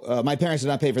know, my parents did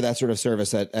not pay for that sort of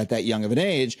service at that young of an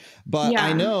age, but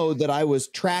I know that I was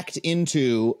tracked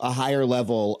into a higher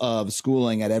level of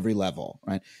schooling at every level.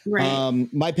 Right.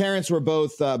 My parents were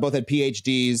both had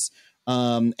PhDs.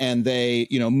 And they,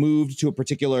 you know, moved to a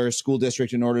particular school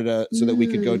district in order so that we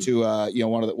could go to, you know,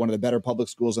 one of the better public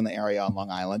schools in the area on Long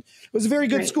Island. It was a very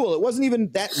good school. It wasn't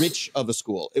even that rich of a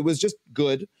school. It was just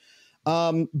good.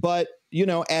 But, you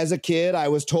know, as a kid, I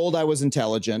was told I was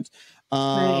intelligent.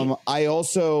 I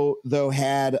also, though,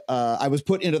 had I was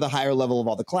put into the higher level of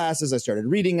all the classes. I started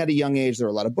reading at a young age. There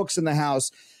were a lot of books in the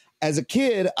house. As a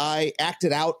kid, I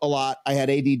acted out a lot. I had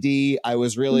ADD. I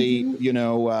was really, you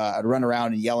know, I'd run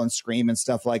around and yell and scream and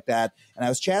stuff like that. And I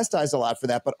was chastised a lot for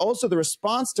that. But also the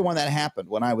response to when that happened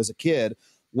when I was a kid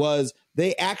was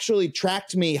they actually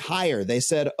tracked me higher. They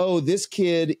said, oh, this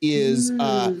kid is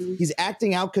he's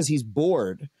acting out because he's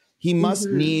bored. He must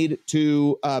need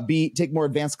to take more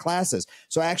advanced classes.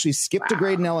 So I actually skipped a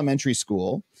grade in elementary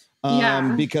school.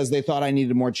 Because they thought I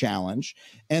needed more challenge.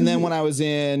 And then when I was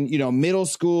in, you know, middle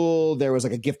school, there was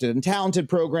like a gifted and talented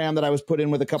program that I was put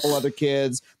in with a couple other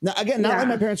kids. Now, again, not like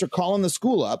my parents are calling the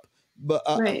school up but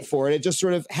for it. It just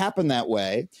sort of happened that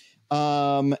way.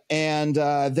 And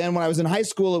then when I was in high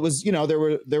school, it was, you know,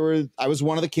 I was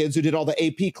one of the kids who did all the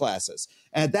AP classes.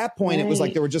 And at that point, it was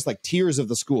like there were just like tiers of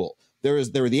the school. There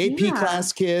were the AP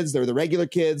class kids, there were the regular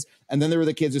kids, and then there were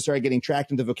the kids who started getting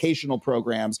tracked into vocational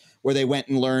programs where they went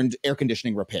and learned air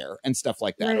conditioning repair and stuff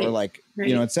like that, or like,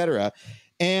 you know, et cetera.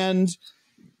 And,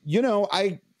 you know,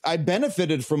 I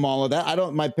benefited from all of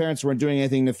that. My parents weren't doing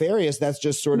anything nefarious. That's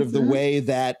just sort of the way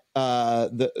that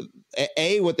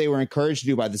what they were encouraged to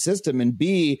do by the system, and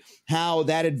B, how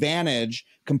that advantage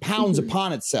compounds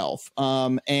upon itself.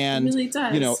 And it really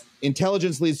does. You know,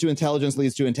 intelligence leads to intelligence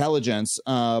leads to intelligence,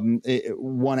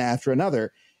 one after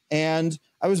another. And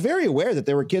I was very aware that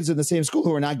there were kids in the same school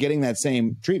who were not getting that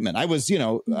same treatment. I was, you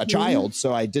know, a child,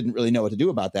 so I didn't really know what to do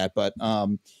about that. But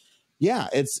yeah,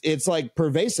 it's like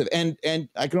pervasive. And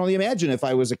I can only imagine if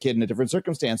I was a kid in a different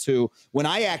circumstance who, when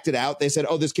I acted out, they said,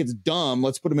 oh, this kid's dumb.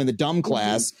 Let's put him in the dumb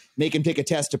class, make him take a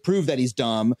test to prove that he's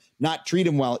dumb, not treat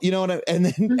him well, you know, and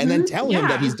then tell him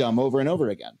that he's dumb over and over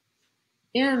again.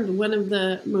 And one of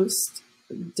the most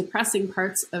depressing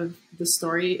parts of the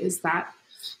story is that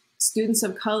students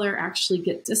of color actually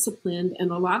get disciplined, and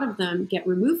a lot of them get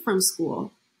removed from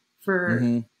school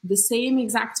for the same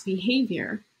exact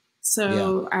behavior.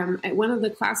 So one of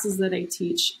the classes that I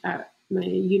teach at my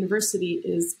university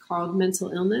is called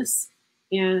mental illness.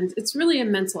 And it's really a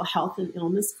mental health and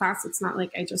illness class. It's not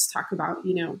like I just talk about,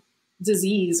 you know,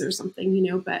 disease or something, you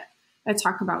know, but I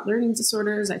talk about learning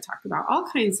disorders. I talk about all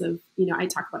kinds of, you know, I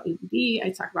talk about ADD.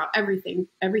 I talk about everything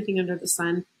under the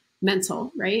sun,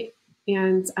 mental, right?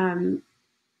 And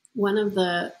one of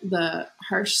the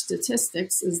harsh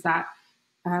statistics is that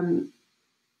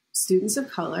students of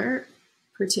color,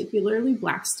 particularly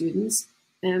Black students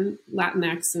and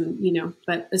Latinx, and, you know,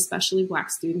 but especially Black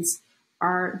students,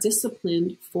 are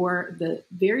disciplined for the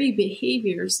very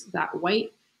behaviors that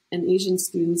white and Asian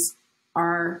students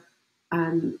are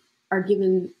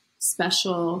given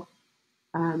special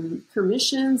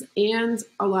permissions and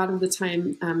a lot of the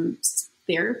time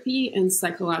therapy and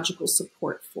psychological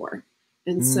support for.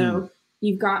 And so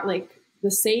you've got like the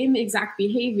same exact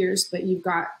behaviors, but you've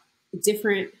got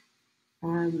different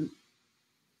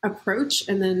approach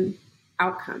and then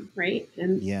outcome, right?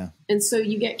 And so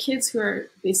you get kids who are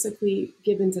basically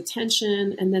given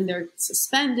detention, and then they're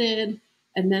suspended,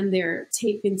 and then they're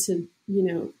taken to, you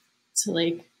know, to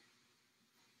like,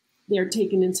 they're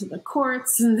taken into the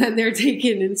courts, and then they're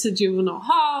taken into juvenile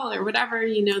hall or whatever,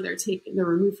 you know, they're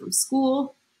removed from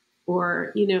school,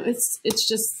 or, you know, it's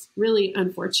just really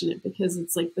unfortunate because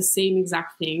it's like the same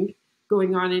exact thing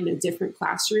going on in a different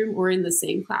classroom or in the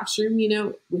same classroom, you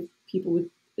know, with people with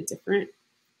a different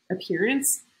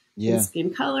appearance and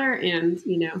skin color. And,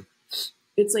 you know,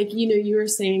 it's like, you know, you were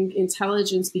saying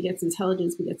intelligence begets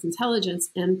intelligence begets intelligence.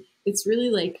 And it's really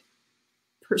like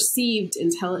perceived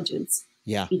intelligence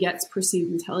begets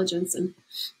perceived intelligence. And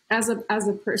as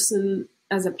a person,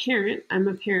 as a parent, I'm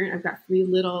a parent, I've got 3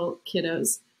 little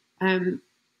kiddos. And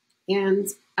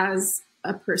as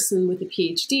a person with a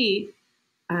PhD,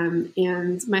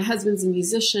 and my husband's a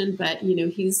musician, but, you know,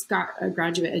 he's got a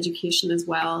graduate education as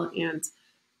well.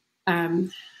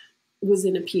 And was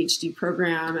in a PhD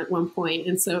program at one point.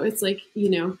 And so it's like,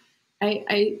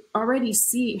 I already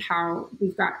see how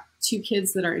we've got 2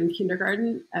 kids that are in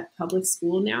kindergarten at public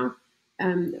school now.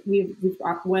 We've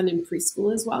got one in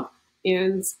preschool as well.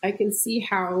 And I can see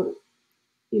how,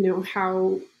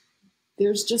 how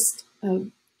there's just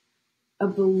a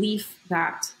belief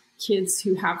that kids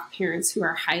who have parents who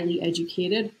are highly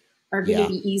educated are going to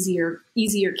be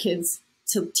easier kids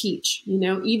to teach,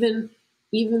 even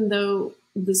though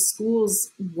the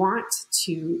schools want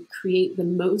to create the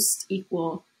most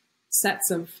equal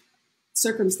sets of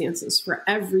circumstances for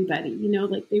everybody,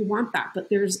 like they want that, but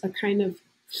there's a kind of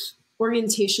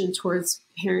orientation towards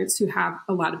parents who have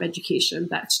a lot of education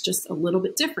that's just a little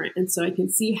bit different. And so I can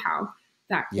see how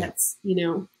that gets,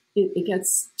 it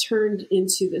gets turned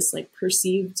into this like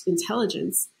perceived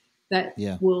intelligence that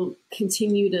will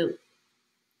continue to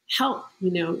help,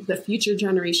 the future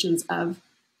generations of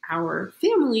our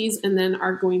families, and then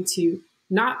are going to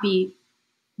not be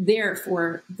there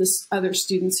for this other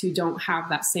students who don't have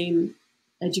that same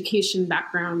education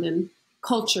background and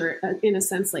culture, in a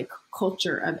sense, like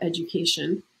culture of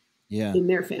education in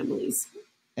their families.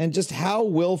 And just how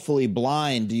willfully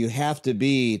blind do you have to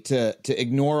be to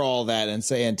ignore all that and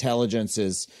say intelligence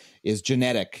is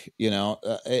genetic?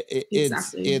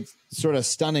 Exactly. It's sort of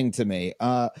stunning to me.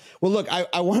 Well, look,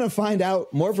 I want to find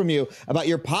out more from you about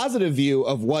your positive view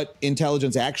of what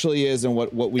intelligence actually is and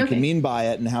what we can mean by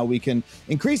it and how we can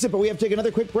increase it. But we have to take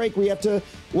another quick break.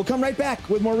 We'll come right back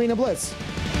with more Rina Bliss.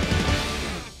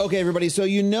 Okay, everybody. So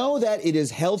you know that it is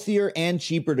healthier and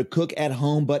cheaper to cook at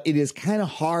home, but it is kind of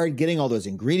hard getting all those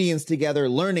ingredients together,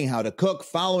 learning how to cook,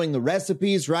 following the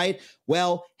recipes, right?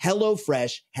 Well,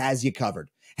 HelloFresh has you covered.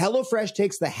 HelloFresh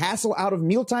takes the hassle out of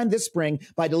mealtime this spring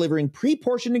by delivering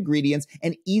pre-portioned ingredients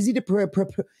and easy to prepare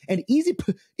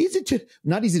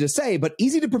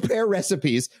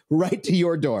recipes right to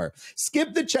your door.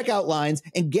 Skip the checkout lines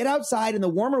and get outside in the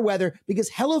warmer weather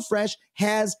because HelloFresh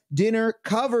has dinner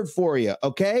covered for you,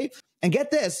 okay? And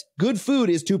get this, good food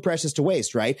is too precious to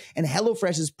waste, right? And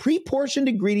HelloFresh's pre-portioned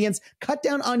ingredients cut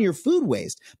down on your food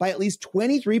waste by at least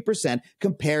 23%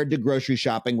 compared to grocery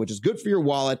shopping, which is good for your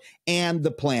wallet and the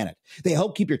planet. They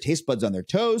help keep your taste buds on their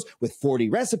toes with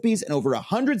 40 recipes and over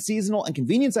 100 seasonal and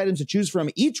convenience items to choose from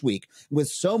each week. With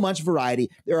so much variety,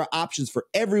 there are options for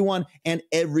everyone and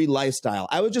every lifestyle.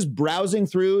 I was just browsing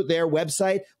through their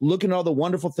website, looking at all the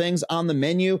wonderful things on the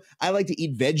menu. I like to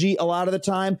eat veggie a lot of the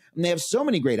time, and they have so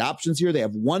many great options here. They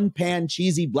have one-pan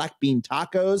cheesy black bean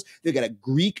tacos. They've got a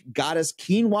Greek goddess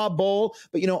quinoa bowl.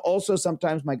 But, also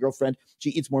sometimes my girlfriend,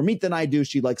 she eats more meat than I do.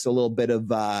 She likes a little bit of,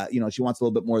 she wants a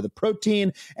little bit more of the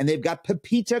protein. And they've got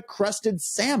pepita crusted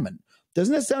salmon.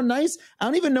 Doesn't that sound nice? I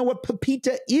don't even know what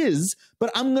pepita is,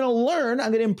 but I'm going to learn.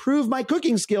 I'm going to improve my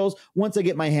cooking skills once I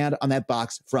get my hand on that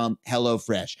box from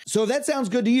HelloFresh. So if that sounds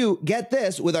good to you, get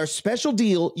this. With our special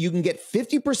deal, you can get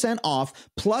 50% off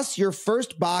plus your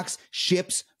first box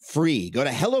ships free. Go to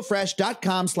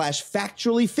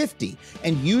HelloFresh.com/factually50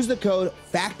 and use the code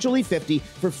factually50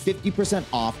 for 50%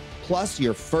 off plus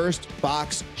your first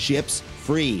box ships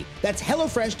free. That's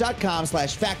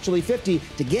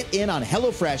HelloFresh.com/factually50 to get in on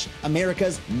HelloFresh,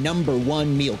 America's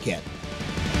 #1 meal kit.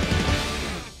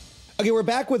 Okay, we're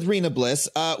back with Rina Bliss.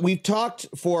 We've talked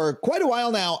for quite a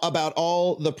while now about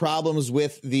all the problems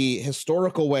with the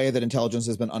historical way that intelligence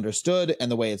has been understood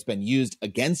and the way it's been used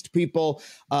against people.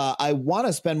 I want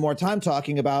to spend more time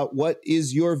talking about what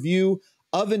is your view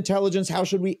of intelligence? How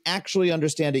should we actually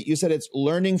understand it? You said it's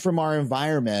learning from our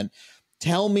environment.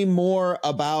 Tell me more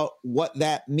about what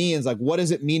that means. Like, what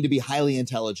does it mean to be highly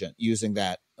intelligent using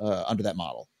that under that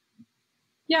model?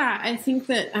 Yeah, I think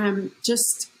that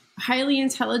just highly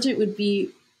intelligent would be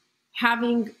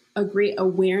having a great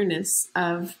awareness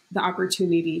of the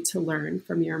opportunity to learn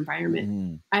from your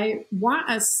environment. I want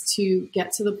us to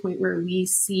get to the point where we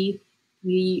see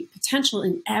the potential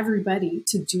in everybody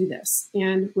to do this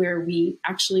and where we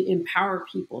actually empower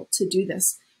people to do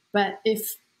this. But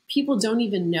if people don't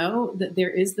even know that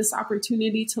there is this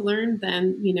opportunity to learn,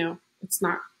 then, it's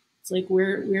like,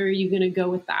 where are you going to go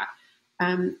with that?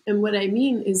 And what I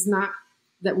mean is not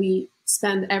that we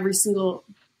spend every single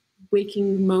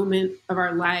waking moment of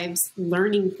our lives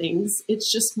learning things.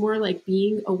 It's just more like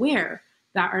being aware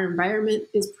that our environment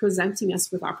is presenting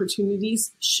us with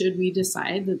opportunities should we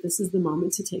decide that this is the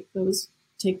moment to take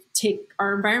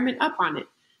our environment up on it.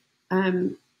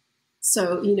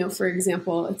 So, for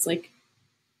example, it's like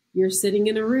you're sitting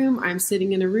in a room, I'm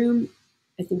sitting in a room.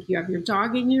 I think you have your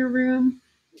dog in your room.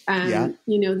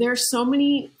 There are so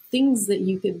many things that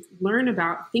you could learn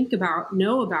about, think about,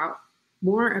 know about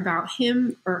more about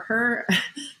him or her.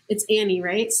 It's Annie,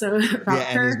 right? So about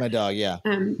her. Annie's my dog. Yeah.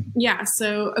 Yeah.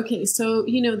 So, okay. So,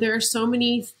 there are so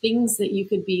many things that you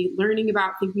could be learning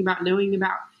about, thinking about, knowing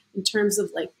about in terms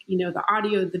of like, the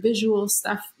audio, the visual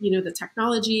stuff, the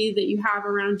technology that you have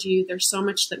around you. There's so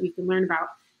much that we can learn about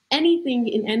anything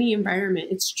in any environment.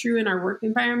 It's true in our work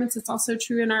environments. It's also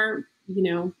true in our,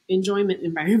 enjoyment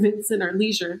environments and our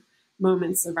leisure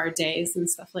moments of our days and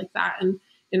stuff like that. And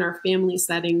in our family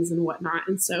settings and whatnot.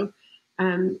 And so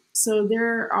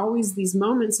there are always these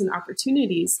moments and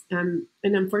opportunities. And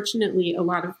unfortunately, a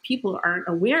lot of people aren't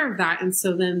aware of that. And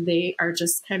so then they are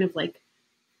just kind of like,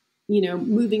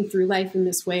 moving through life in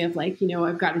this way of like,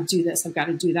 I've got to do this, I've got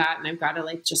to do that. And I've got to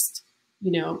like, just,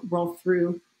 roll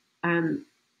through.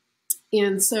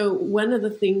 And so one of the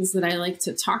things that I like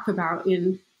to talk about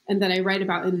and that I write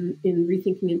about in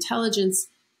Rethinking Intelligence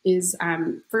is,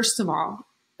 first of all,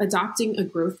 adopting a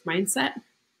growth mindset.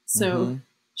 So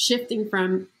shifting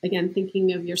from, again,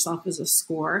 thinking of yourself as a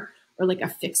score or like a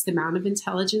fixed amount of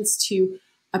intelligence to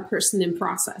a person in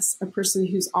process, a person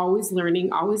who's always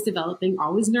learning, always developing,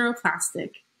 always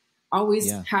neuroplastic, always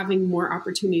having more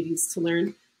opportunities to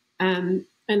learn. And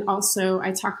also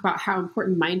I talk about how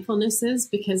important mindfulness is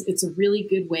because it's a really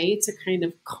good way to kind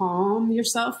of calm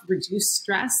yourself, reduce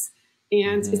stress.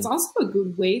 And it's also a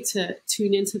good way to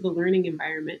tune into the learning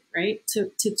environment, right? To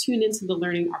tune into the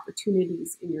learning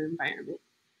opportunities in your environment.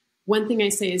 One thing I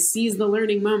say is seize the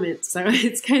learning moment. So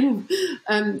it's kind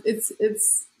of,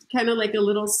 it's kind of like a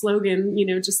little slogan,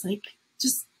 just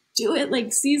do it,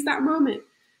 like seize that moment.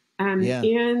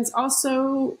 And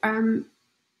also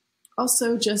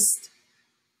just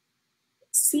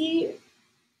see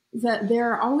that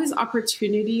there are always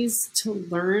opportunities to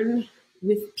learn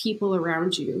with people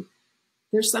around you.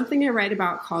 There's something I write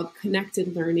about called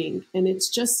connected learning, and it's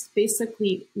just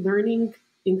basically learning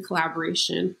in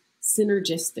collaboration,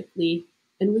 synergistically,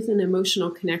 and with an emotional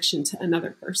connection to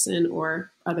another person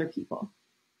or other people.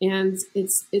 And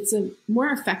it's a more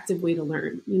effective way to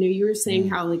learn. You were saying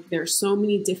how like there's so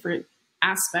many different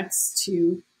aspects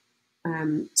to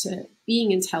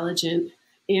being intelligent,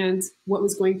 and what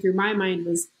was going through my mind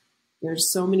was there's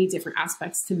so many different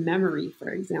aspects to memory,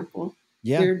 for example.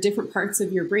 There are different parts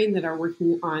of your brain that are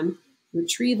working on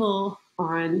retrieval,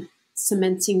 on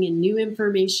cementing in new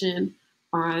information,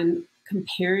 on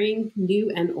comparing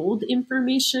new and old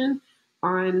information,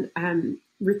 on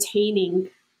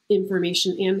retaining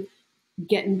information and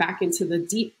getting back into the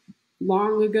deep,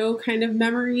 long ago kind of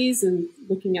memories and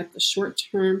looking at the short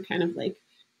term kind of like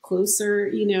closer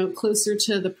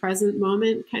to the present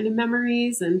moment kind of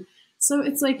memories. And so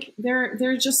it's like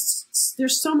there's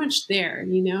so much there,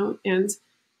 and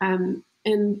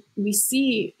we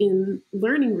see in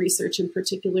learning research in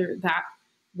particular that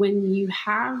when you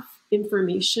have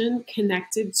information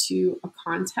connected to a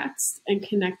context and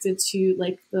connected to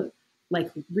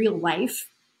like real life,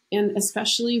 and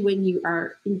especially when you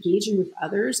are engaging with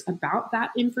others about that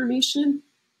information,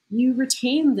 you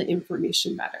retain the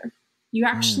information better. You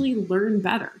actually learn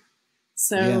better.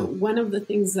 So one of the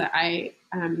things that I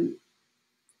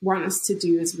want us to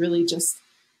do is really just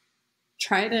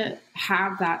try to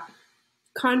have that,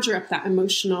 conjure up that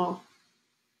emotional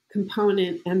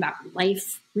component and that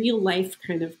real life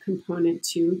kind of component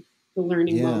to the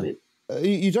learning moment.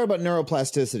 You talk about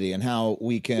neuroplasticity and how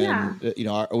we can,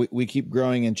 we keep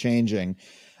growing and changing.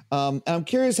 I'm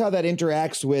curious how that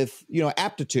interacts with,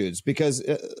 aptitudes, because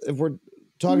if we're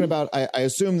talking about, I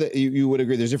assume that you would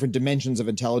agree, there's different dimensions of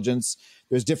intelligence.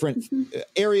 There's different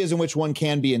areas in which one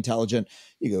can be intelligent.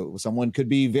 Someone could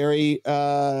be very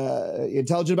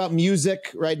intelligent about music,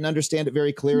 right, and understand it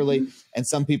very clearly. And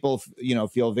some people,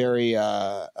 feel very,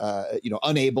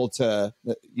 unable to,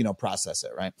 process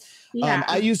it, right?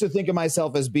 I used to think of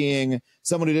myself as being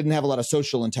someone who didn't have a lot of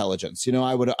social intelligence.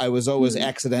 I was always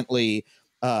accidentally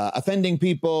offending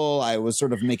people. I was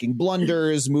sort of making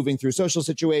blunders, moving through social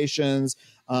situations.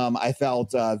 I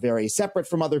felt very separate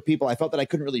from other people. I felt that I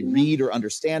couldn't really read or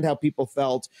understand how people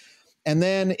felt. And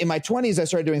then in my 20s, I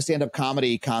started doing stand-up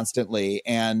comedy constantly.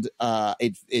 And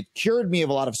it cured me of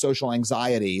a lot of social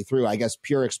anxiety through, I guess,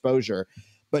 pure exposure.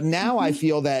 But now I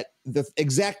feel that the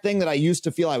exact thing that I used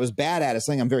to feel I was bad at is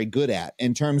something I'm very good at,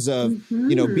 in terms of,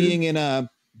 being in a,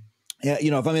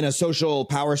 if I'm in a social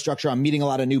power structure, I'm meeting a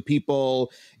lot of new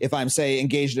people. If I'm, say,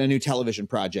 engaged in a new television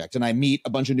project and I meet a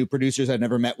bunch of new producers I've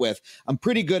never met with, I'm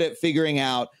pretty good at figuring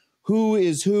out who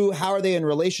is who, how are they in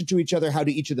relation to each other? How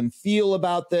do each of them feel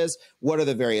about this? What are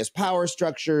the various power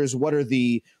structures? What are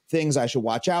the things I should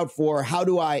watch out for? How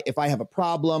do I, if I have a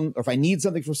problem or if I need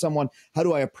something from someone, how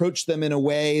do I approach them in a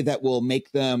way that will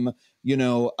make them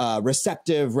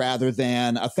receptive rather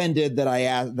than offended that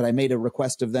I made a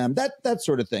request of them, that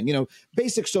sort of thing.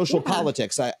 Basic social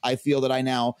politics. I feel that I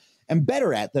now am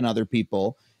better at than other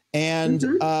people. And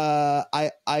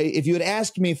if you had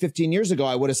asked me 15 years ago,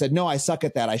 I would have said, no, I suck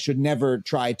at that. I should never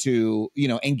try to,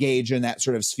 engage in that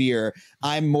sort of sphere.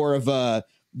 I'm more of a,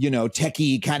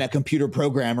 techie kind of computer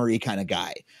programmer-y kind of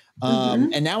guy.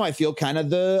 And now I feel kind of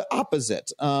the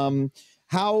opposite.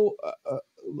 How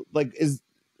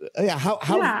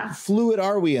fluid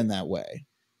are we in that way?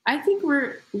 I think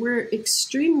we're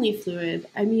extremely fluid.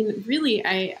 I mean, really,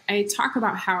 I talk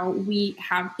about how we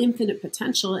have infinite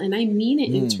potential, and I mean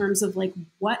it in terms of like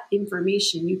what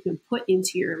information you can put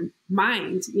into your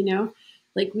mind.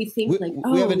 Like we think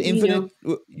we have an infinite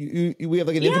we have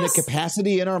like an infinite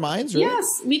capacity in our minds, right? Yes,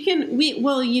 we can.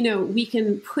 We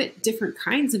can put different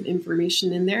kinds of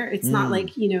information in there. It's not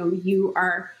like you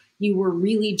were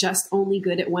really just only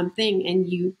good at one thing, and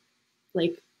you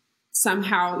like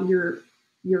somehow your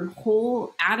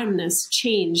whole atomness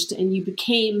changed and you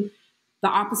became the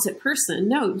opposite person.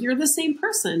 No, you're the same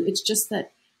person. It's just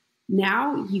that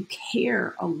now you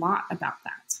care a lot about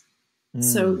that.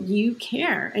 So you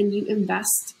care and you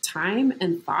invest time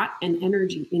and thought and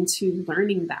energy into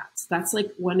learning that. That's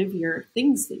like one of your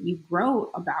things that you grow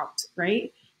about,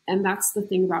 right? And that's the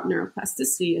thing about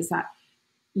neuroplasticity, is that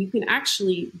you can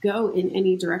actually go in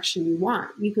any direction you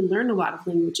want. You can learn a lot of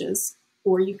languages,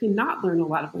 or you can not learn a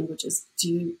lot of languages.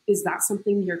 Is that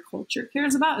something your culture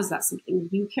cares about? Is that something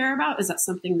you care about? Is that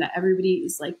something that everybody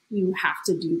is like, you have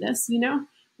to do this,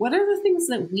 What are the things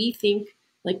that we think,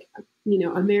 like,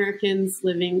 Americans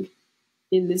living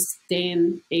in this day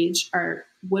and age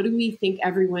what do we think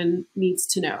everyone needs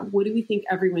to know? What do we think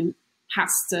everyone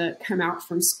has to come out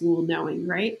from school knowing,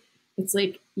 right? It's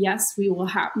like, yes,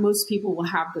 most people will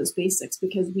have those basics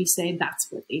because we say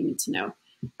that's what they need to know.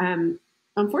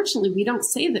 Unfortunately, we don't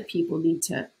say that people need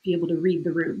to be able to read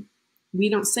the room. We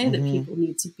don't say that people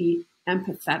need to be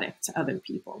empathetic to other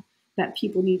people, that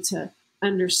people need to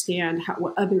understand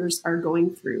what others are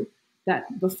going through,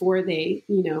 that before they,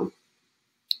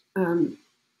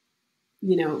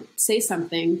 say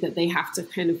something, that they have to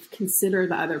kind of consider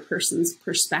the other person's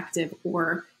perspective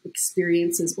or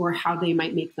experiences or how they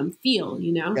might make them feel,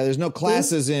 Yeah, there's no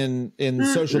classes in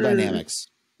social dynamics.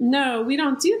 No, we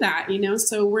don't do that,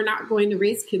 so we're not going to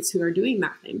raise kids who are doing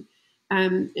that thing.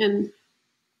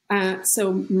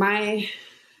 So my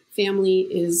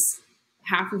family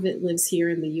half of it lives here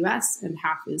in the US and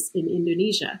half is in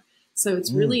Indonesia. So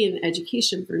it's really an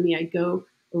education for me. I go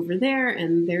over there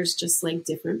and there's just like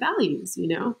different values,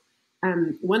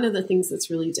 One of the things that's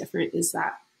really different is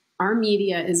that our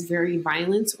media is very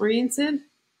violence oriented,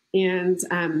 and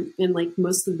like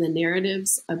most of the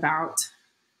narratives about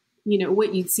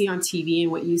what you see on TV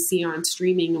and what you see on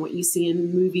streaming and what you see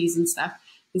in movies and stuff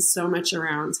is so much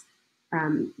around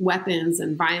weapons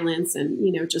and violence and,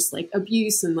 just like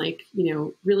abuse and like,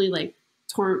 really like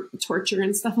torture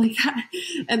and stuff like that.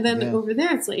 And then over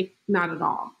there, it's like not at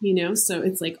all, so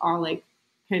it's like all like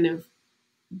kind of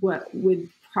what would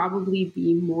probably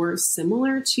be more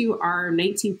similar to our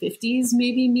 1950s,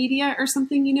 maybe media or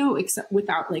something, except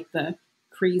without like the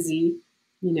crazy,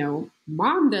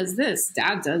 mom does this,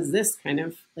 dad does this kind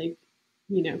of like,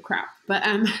 crap. But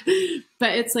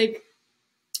it's like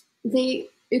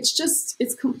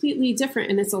it's completely different.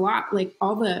 And it's a lot like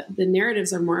all the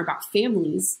narratives are more about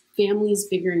families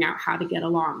figuring out how to get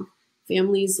along,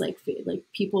 families like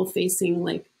people facing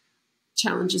like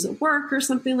challenges at work or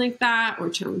something like that, or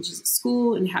challenges at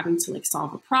school and having to like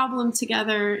solve a problem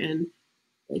together. And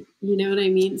like, you know what I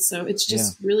mean? So it's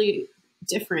just really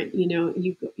different.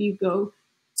 You go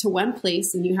to one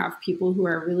place and you have people who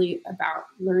are really about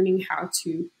learning how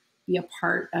to be a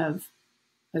part of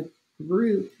a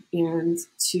group and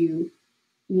to,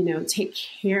 take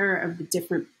care of the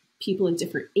different people in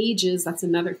different ages. That's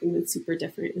another thing that's super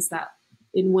different, is that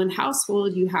in one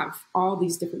household, you have all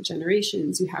these different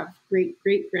generations. You have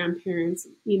great-great-grandparents,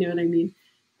 you know what I mean?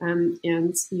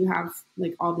 And you have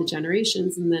like all the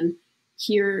generations. And then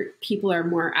here, people are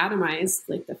more atomized.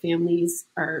 Like the families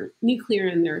are nuclear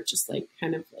and they're just like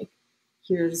kind of like,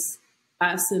 here's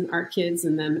us and our kids,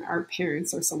 and then our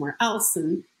parents are somewhere else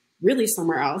and really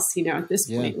somewhere else, at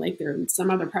this point, like they're in some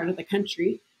other part of the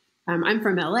country. I'm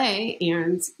from LA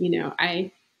and,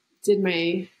 I did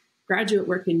my graduate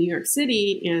work in New York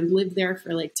City and lived there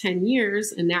for like 10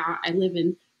 years. And now I live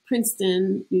in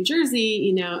Princeton, New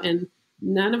Jersey, and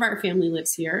none of our family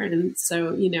lives here. And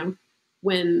so, when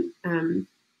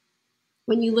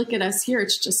you look at us here,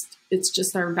 it's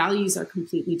just our values are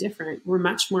completely different. We're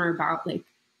much more about like,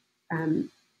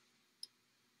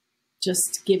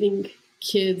 just giving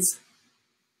kids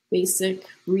basic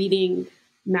reading,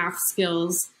 math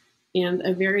skills, and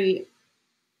a very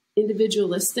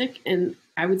individualistic and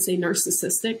I would say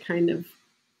narcissistic kind of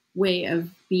way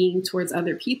of being towards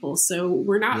other people. So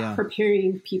we're not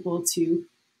preparing people to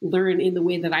learn in the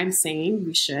way that I'm saying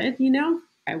we should, you know.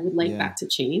 I would like that to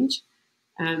change.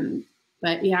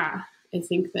 But yeah, I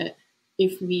think that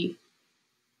if we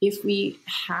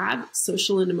had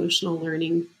social and emotional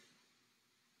learning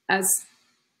as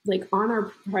like on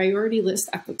our priority list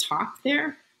at the top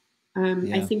there,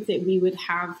 I think that we would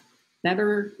have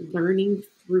better learning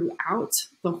throughout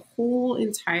the whole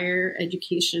entire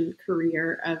education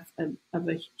career of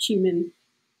a human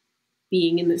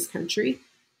being in this country.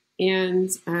 And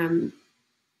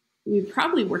we'd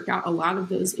probably work out a lot of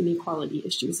those inequality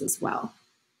issues as well.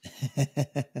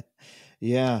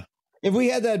 Yeah. If we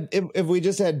had that, if we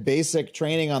just had basic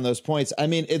training on those points, I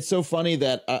mean, it's so funny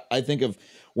that I think of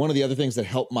one of the other things that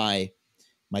helped my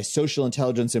social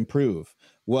intelligence improve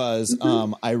was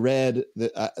I read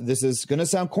this is going to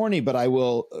sound corny, but I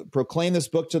will proclaim this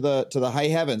book to the high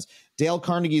heavens. Dale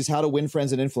Carnegie's How to Win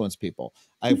Friends and Influence People.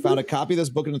 I found a copy of this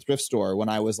book in a thrift store when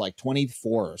I was like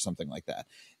 24 or something like that.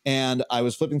 And I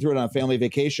was flipping through it on a family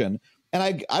vacation. And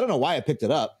I don't know why I picked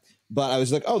it up, but I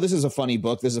was like, oh, this is a funny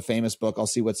book. This is a famous book. I'll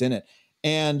see what's in it.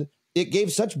 And it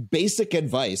gave such basic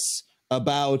advice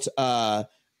about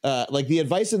like the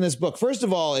advice in this book. First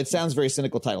of all, it sounds very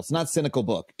cynical title. It's not a cynical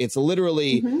book. It's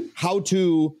literally how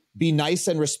to be nice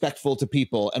and respectful to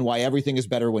people and why everything is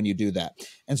better when you do that.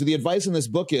 And so the advice in this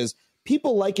book is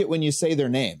people like it when you say their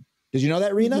name. Did you know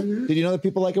that, Rina? Did you know that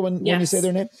people like it when you say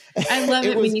their name? I love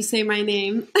it when you say my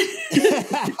name.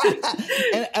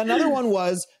 And another one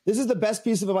was, this is the best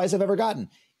piece of advice I've ever gotten.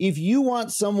 If you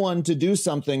want someone to do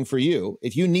something for you,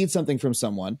 if you need something from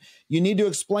someone, you need to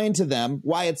explain to them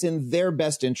why it's in their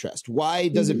best interest. Why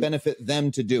does it benefit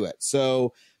them to do it?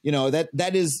 So, you know,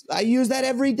 that is, I use that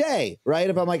every day, right?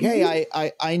 If I'm like, hey,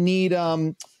 I need,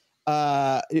 you know,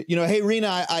 hey,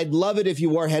 Rina, I'd love it if you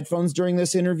wore headphones during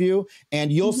this interview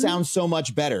and you'll sound so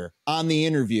much better on the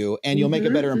interview and you'll make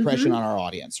a better impression on our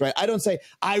audience, right? I don't say,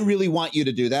 I really want you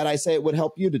to do that. I say it would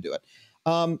help you to do it.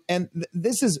 And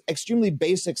this is extremely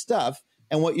basic stuff.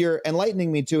 And what you're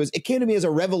enlightening me to is it came to me as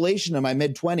a revelation in my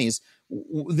mid-20s.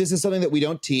 This is something that we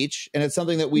don't teach, and it's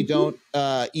something that we don't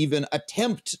even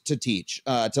attempt to teach.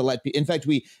 In fact,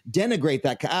 we denigrate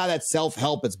that. That's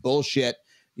self-help. It's bullshit.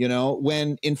 You know,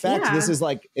 when in fact, this is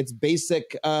like, it's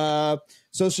basic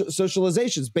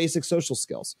socializations, basic social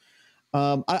skills.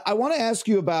 I want to ask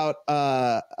you about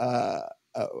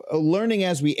learning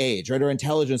as we age, right? Or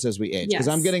intelligence as we age, because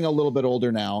I'm getting a little bit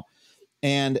older now.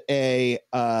 And I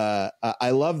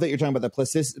love that you're talking about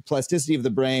the plasticity of the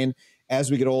brain as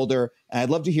we get older. And I'd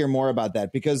love to hear more about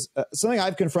that, because something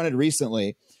I've confronted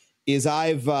recently is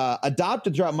I've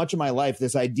adopted throughout much of my life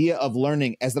this idea of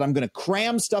learning as that I'm going to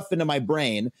cram stuff into my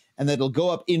brain and that it'll go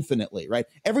up infinitely, right?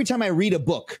 Every time I read a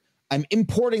book, I'm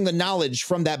importing the knowledge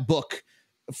from that book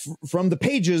from the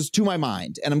pages to my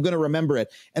mind, and I'm going to remember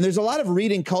it. And there's a lot of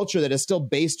reading culture that is still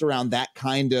based around that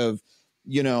kind of,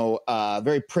 you know,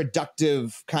 very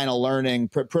productive kind of learning,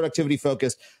 productivity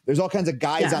focused. There's all kinds of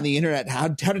guides on the internet, how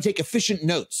to take efficient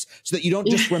notes so that you don't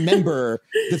just remember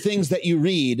the things that you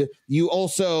read. You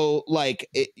also like,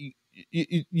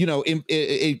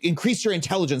 increase your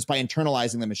intelligence by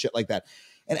internalizing them and shit like that.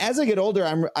 And as I get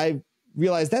older, I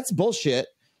realize that's bullshit.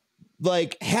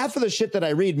 Like half of the shit that I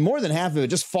read, more than half of it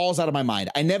just falls out of my mind.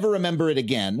 I never remember it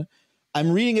again.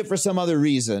 I'm reading it for some other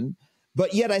reason.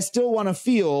 But yet I still want to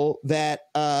feel that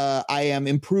I am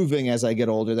improving as I get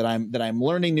older, that I'm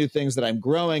learning new things, that I'm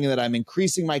growing, and that I'm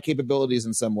increasing my capabilities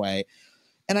in some way.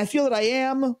 And I feel that I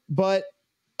am, but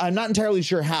I'm not entirely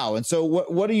sure how. And so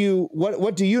what do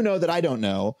you know that I don't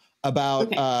know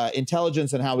about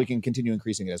intelligence and how we can continue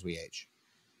increasing it as we age?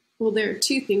 Well, there are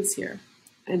two things here,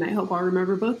 and I hope I'll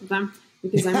remember both of them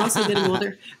because I'm also getting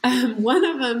older. One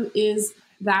of them is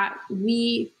that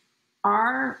we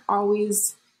are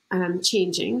always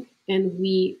changing, and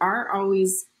we are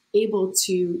always able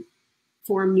to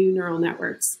form new neural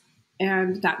networks.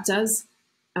 And that does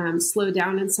slow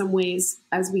down in some ways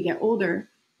as we get older,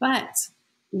 but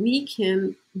we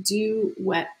can do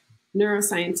what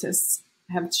neuroscientists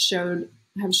have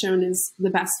shown is the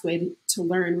best way to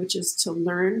learn, which is to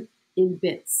learn in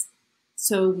bits.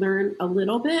 So learn a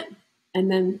little bit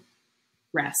and then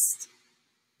rest.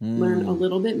 Learn a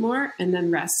little bit more and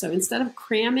then rest. So instead of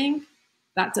cramming,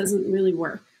 that doesn't really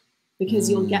work because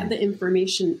you'll get the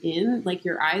information in, like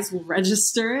your eyes will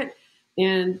register it.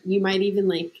 And you might even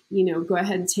go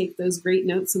ahead and take those great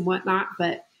notes and whatnot,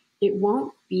 but it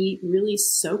won't be really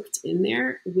soaked in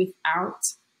there without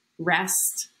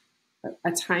rest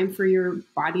a time for your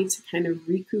body to kind of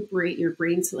recuperate, your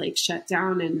brain to like shut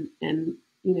down and,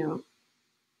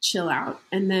 chill out.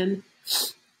 And then,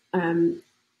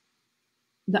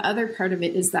 the other part of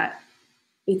it is that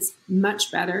it's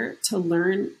much better to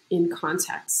learn in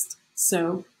context.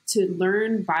 So to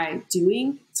learn by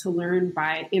doing, to learn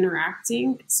by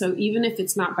interacting. So even if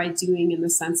it's not by doing in the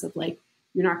sense of like,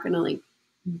 you're not going to like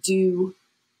do,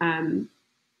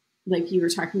 like you were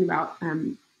talking about,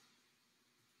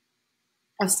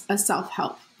 a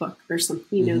self-help book or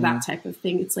something, that type of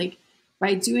thing. It's like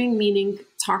by doing, meaning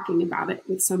talking about it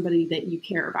with somebody that you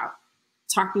care about,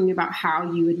 talking about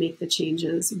how you would make the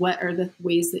changes, what are the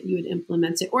ways that you would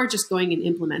implement it, or just going and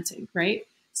implementing, right?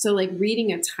 So like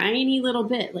reading a tiny little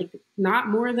bit, like not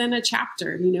more than a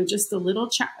chapter, just a little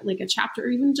like a chapter, or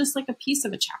even just like a piece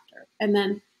of a chapter, and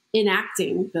then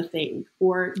enacting the thing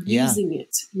or using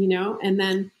it, and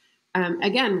then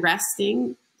again,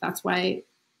 resting. That's why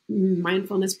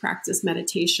mindfulness practice,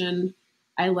 meditation.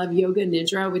 I love yoga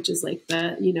nidra, which is like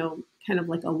the, kind of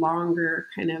like a longer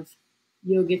kind of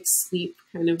yogic sleep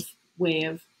kind of way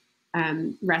of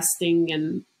resting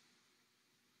and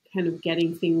kind of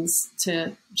getting things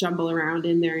to jumble around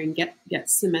in there and get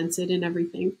cemented and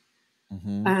everything.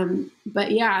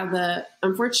 But yeah,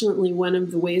 unfortunately, one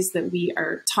of the ways that we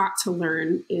are taught to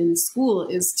learn in school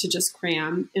is to just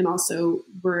cram. And also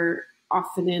we're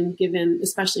often given,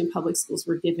 especially in public schools,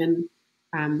 we're given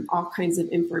all kinds of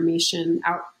information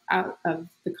out of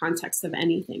the context of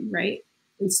anything, right?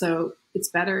 And so it's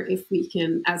better if we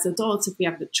can, as adults, if we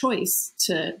have the choice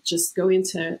to just go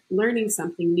into learning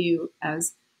something new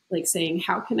as like saying,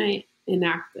 how can I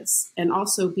enact this? And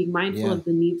also be mindful of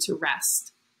the need to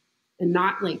rest and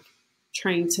not like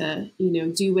trying to,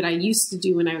 do what I used to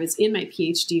do when I was in my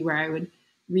PhD, where I would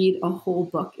read a whole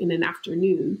book in an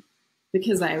afternoon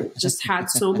because I just had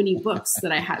so many books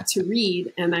that I had to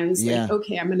read. And I was like,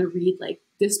 okay, I'm going to read like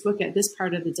this book at this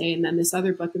part of the day, and then this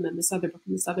other book, and then this other book,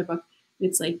 and this other book.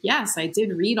 It's like, yes, I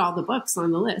did read all the books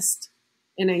on the list,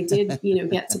 and I did,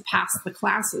 get to pass the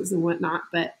classes and whatnot,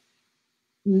 but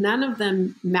none of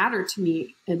them matter to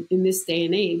me in this day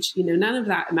and age. None of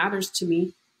that matters to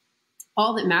me.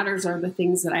 All that matters are the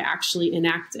things that I actually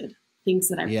enacted, things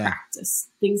that I practiced,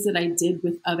 things that I did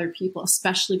with other people,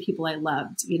 especially people I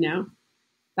loved,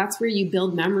 That's where you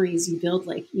build memories. You build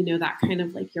like, that kind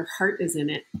of like your heart is in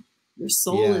it. Your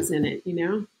soul is in it,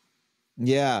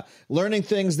 Yeah. Learning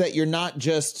things that you're not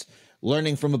just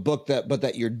learning from a book but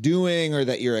that you're doing, or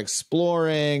that you're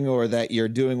exploring, or that you're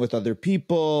doing with other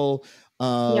people.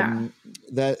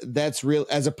 That's real,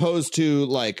 as opposed to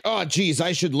like, oh, geez,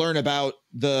 I should learn about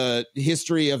the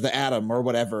history of the atom or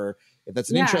whatever. If that's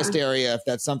an interest area, if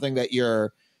that's something that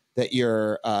you're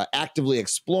actively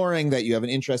exploring, that you have an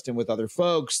interest in with other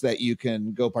folks, that you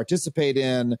can go participate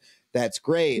in, that's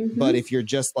great. But if you're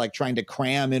just like trying to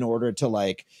cram in order to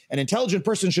like, an intelligent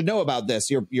person should know about this,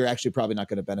 you're actually probably not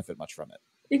going to benefit much from it.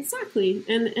 Exactly.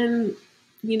 And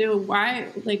why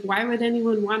would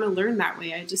anyone want to learn that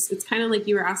way? It's kind of like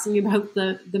you were asking about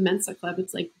the Mensa Club.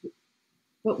 It's like,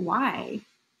 but why?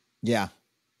 Yeah.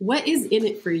 What is in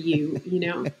it for you?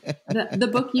 The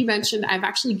book you mentioned, I've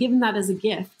actually given that as a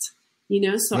gift,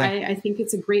 so I think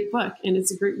it's a great book and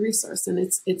it's a great resource. And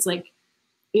it's like,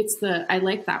 I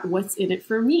like that. What's in it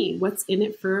for me? What's in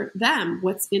it for them?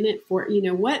 What's in it for,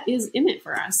 what is in it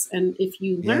for us? And if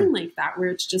you learn like that, where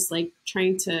it's just like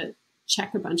trying to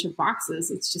check a bunch of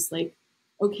boxes, it's just like,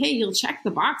 okay, you'll check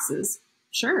the boxes.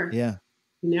 Sure. Yeah.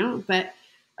 But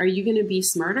are you going to be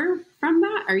smarter from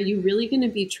that? Are you really going to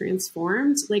be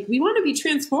transformed? Like, we want to be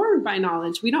transformed by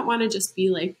knowledge. We don't want to just be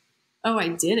like, oh, I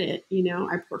did it.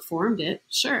 I performed it.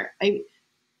 Sure.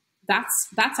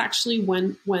 That's actually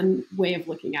one way of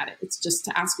looking at it. It's just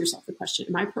to ask yourself the question,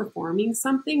 am I performing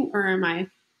something, or am I,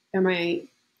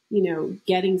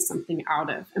 getting something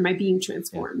out of, am I being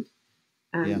transformed?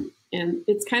 And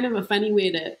it's kind of a funny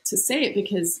way to say it,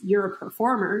 because you're a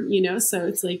performer, so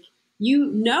it's like,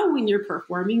 when you're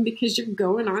performing because you're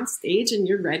going on stage and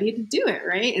you're ready to do it.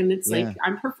 Right. And it's like,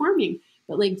 I'm performing,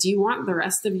 but like, do you want the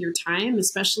rest of your time,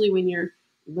 especially when you're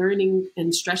learning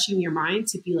and stretching your mind,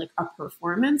 to be like a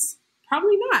performance?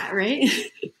 Probably not. Right.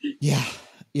 Yeah.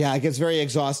 It gets very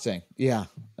exhausting. Yeah.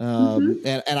 And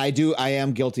I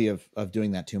am guilty of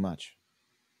doing that too much.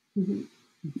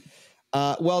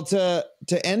 Well, to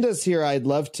end us here, I'd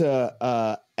love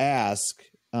to ask,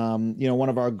 one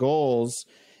of our goals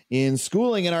in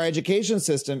schooling, in our education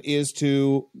system, is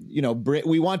to,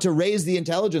 we want to raise the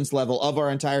intelligence level of our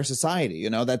entire society.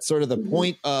 That's sort of the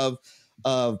point of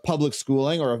public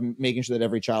schooling, or of making sure that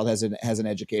every child has an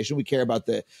education. We care about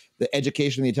the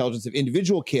education and the intelligence of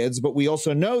individual kids, but we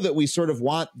also know that we sort of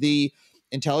want the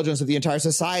intelligence of the entire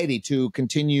society to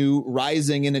continue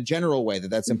rising in a general way,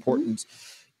 that's important.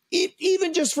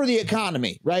 Even just for the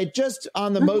economy, right? Just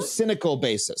on the most cynical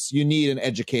basis, you need an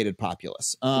educated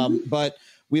populace. But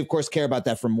we, of course, care about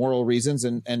that for moral reasons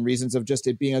and reasons of just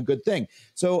it being a good thing.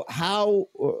 So how,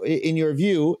 in your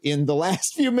view, in the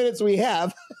last few minutes we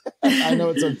have, I know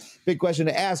it's a big question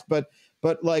to ask, but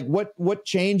like what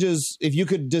changes, if you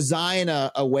could design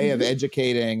a way of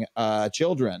educating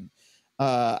children,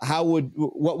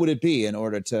 what would it be in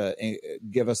order to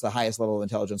give us the highest level of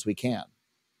intelligence we can?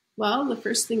 Well, the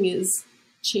first thing is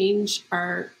change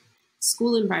our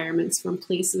school environments from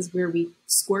places where we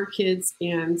score kids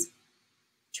and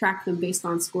track them based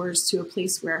on scores to a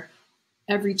place where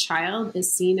every child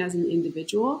is seen as an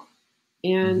individual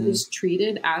and is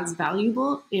treated as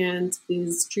valuable and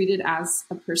is treated as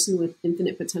a person with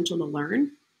infinite potential to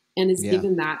learn and is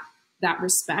given that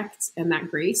respect and that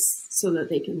grace so that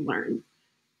they can learn.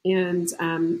 And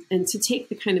to take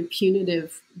the kind of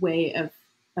punitive way of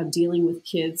dealing with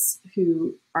kids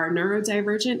who are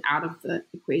neurodivergent out of the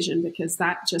equation, because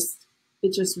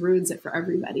it just ruins it for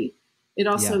everybody. It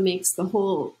also makes the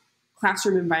whole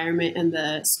classroom environment and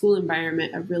the school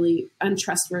environment a really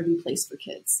untrustworthy place for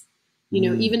kids. You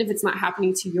know, even if it's not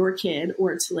happening to your kid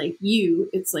or to like you,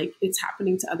 it's like it's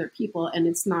happening to other people, and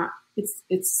it's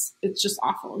just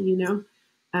awful, you know?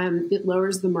 It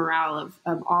lowers the morale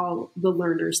of all the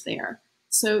learners there.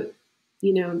 So,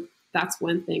 you know, that's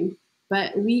one thing.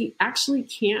 But we actually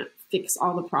can't fix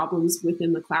all the problems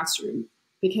within the classroom,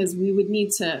 because we would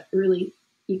need to really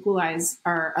equalize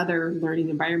our other learning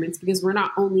environments, because we're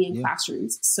not only in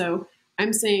classrooms. So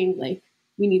I'm saying, like,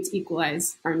 we need to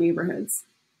equalize our neighborhoods.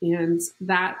 And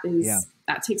that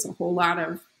takes a whole lot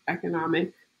of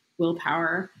economic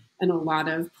willpower and a lot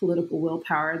of political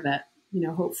willpower that, you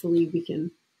know, hopefully we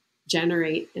can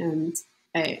generate. And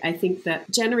I think that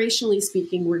generationally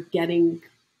speaking, we're getting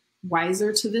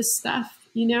wiser to this stuff,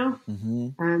 you know?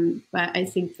 But I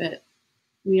think that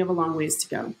we have a long ways to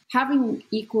go. Having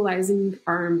equalizing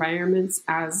our environments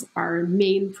as our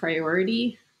main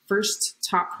priority, first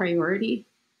top priority,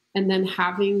 and then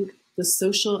having the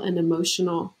social and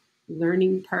emotional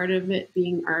learning part of it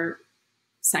being our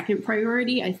second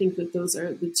priority, I think that those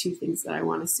are the two things that I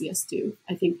want to see us do.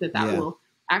 I think that will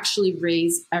actually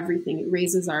raise everything. It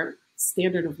raises our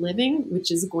standard of living,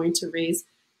 which is going to raise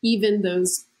even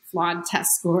those flawed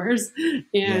test scores.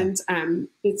 And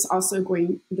it's also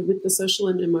going, with the social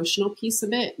and emotional piece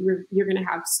of it, you're going to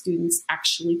have students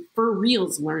actually for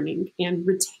reals learning and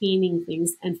retaining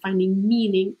things and finding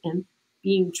meaning and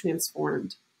being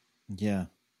transformed. Yeah.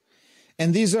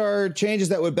 And these are changes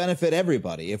that would benefit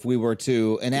everybody if we were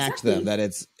to enact them, that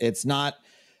it's not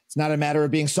a matter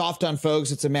of being soft on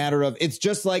folks. It's a matter of, it's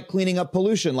just like cleaning up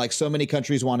pollution, like so many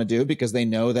countries want to do, because they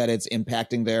know that it's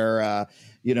impacting their,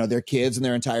 their kids and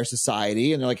their entire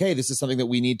society. And they're like, hey, this is something that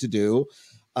we need to do.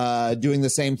 Doing the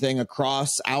same thing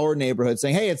across our neighborhood,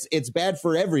 saying, hey, it's bad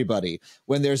for everybody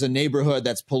when there's a neighborhood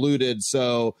that's polluted.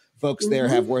 So folks there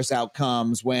have worse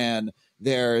outcomes. When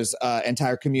there's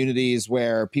entire communities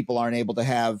where people aren't able to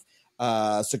have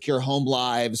secure home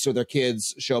lives, so their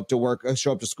kids show up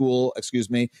to school,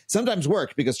 sometimes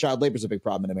work, because child labor is a big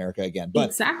problem in America again,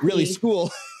 but really school,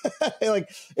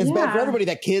 like it's bad for everybody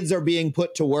that kids are being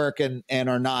put to work and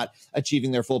are not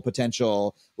achieving their full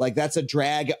potential. Like that's a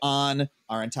drag on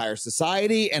our entire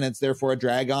society, and it's therefore a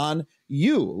drag on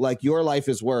you. Like your life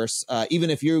is worse,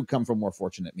 even if you come from more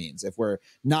fortunate means, if we're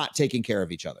not taking care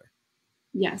of each other.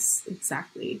 Yes,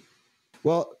 exactly.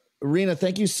 Well, Rina,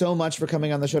 thank you so much for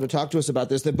coming on the show to talk to us about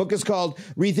this. The book is called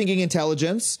Rethinking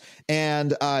Intelligence,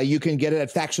 and you can get it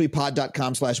at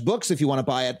factuallypod.com/books if you want to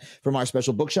buy it from our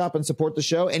special bookshop and support the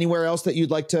show. Anywhere else that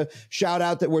you'd like to shout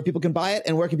out where people can buy it,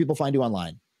 and where can people find you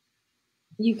online?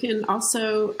 You can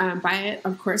also buy it,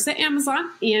 of course, at Amazon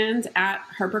and at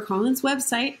HarperCollins'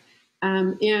 website.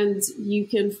 And you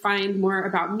can find more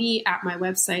about me at my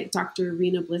website,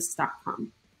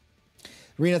 drrinabliss.com.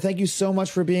 Rina, thank you so much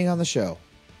for being on the show.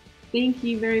 Thank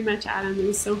you very much, Adam. It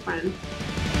was so fun.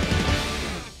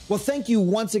 Well, thank you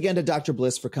once again to Dr.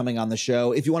 Bliss for coming on the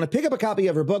show. If you want to pick up a copy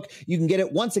of her book, you can get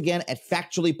it once again at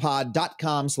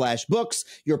factuallypod.com/books.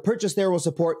 Your purchase there will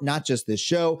support not just this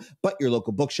show, but your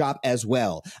local bookshop as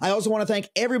well. I also want to thank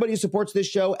everybody who supports this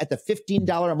show at the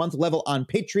 $15 a month level on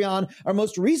Patreon. Our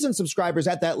most recent subscribers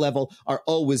at that level are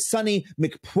Always Sunny,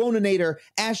 McProninator,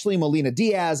 Ashley Molina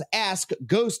Diaz, Ask,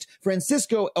 Ghost,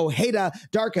 Francisco Ojeda,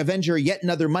 Dark Avenger, Yet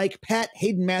Another Mike, Pat,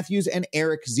 Hayden Matthews, and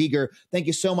Eric Ziegler. Thank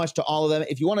you so much to all of them.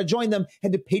 If you want to to join them,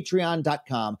 head to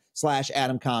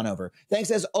patreon.com/Adam Conover.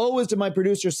 Thanks as always to my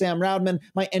producer, Sam Roudman,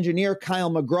 my engineer, Kyle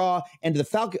McGraw, and to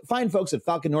the fine folks at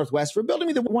Falcon Northwest for building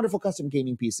me the wonderful custom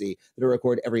gaming PC that I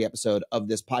record every episode of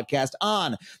this podcast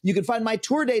on. You can find my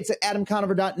tour dates at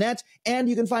adamconover.net, and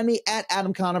you can find me at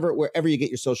Adam Conover wherever you get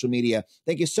your social media.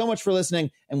 Thank you so much for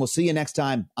listening, and we'll see you next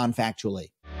time on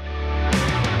Factually.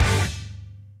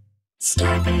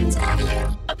 Starbane's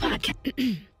Audio, a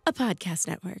podcast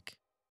network.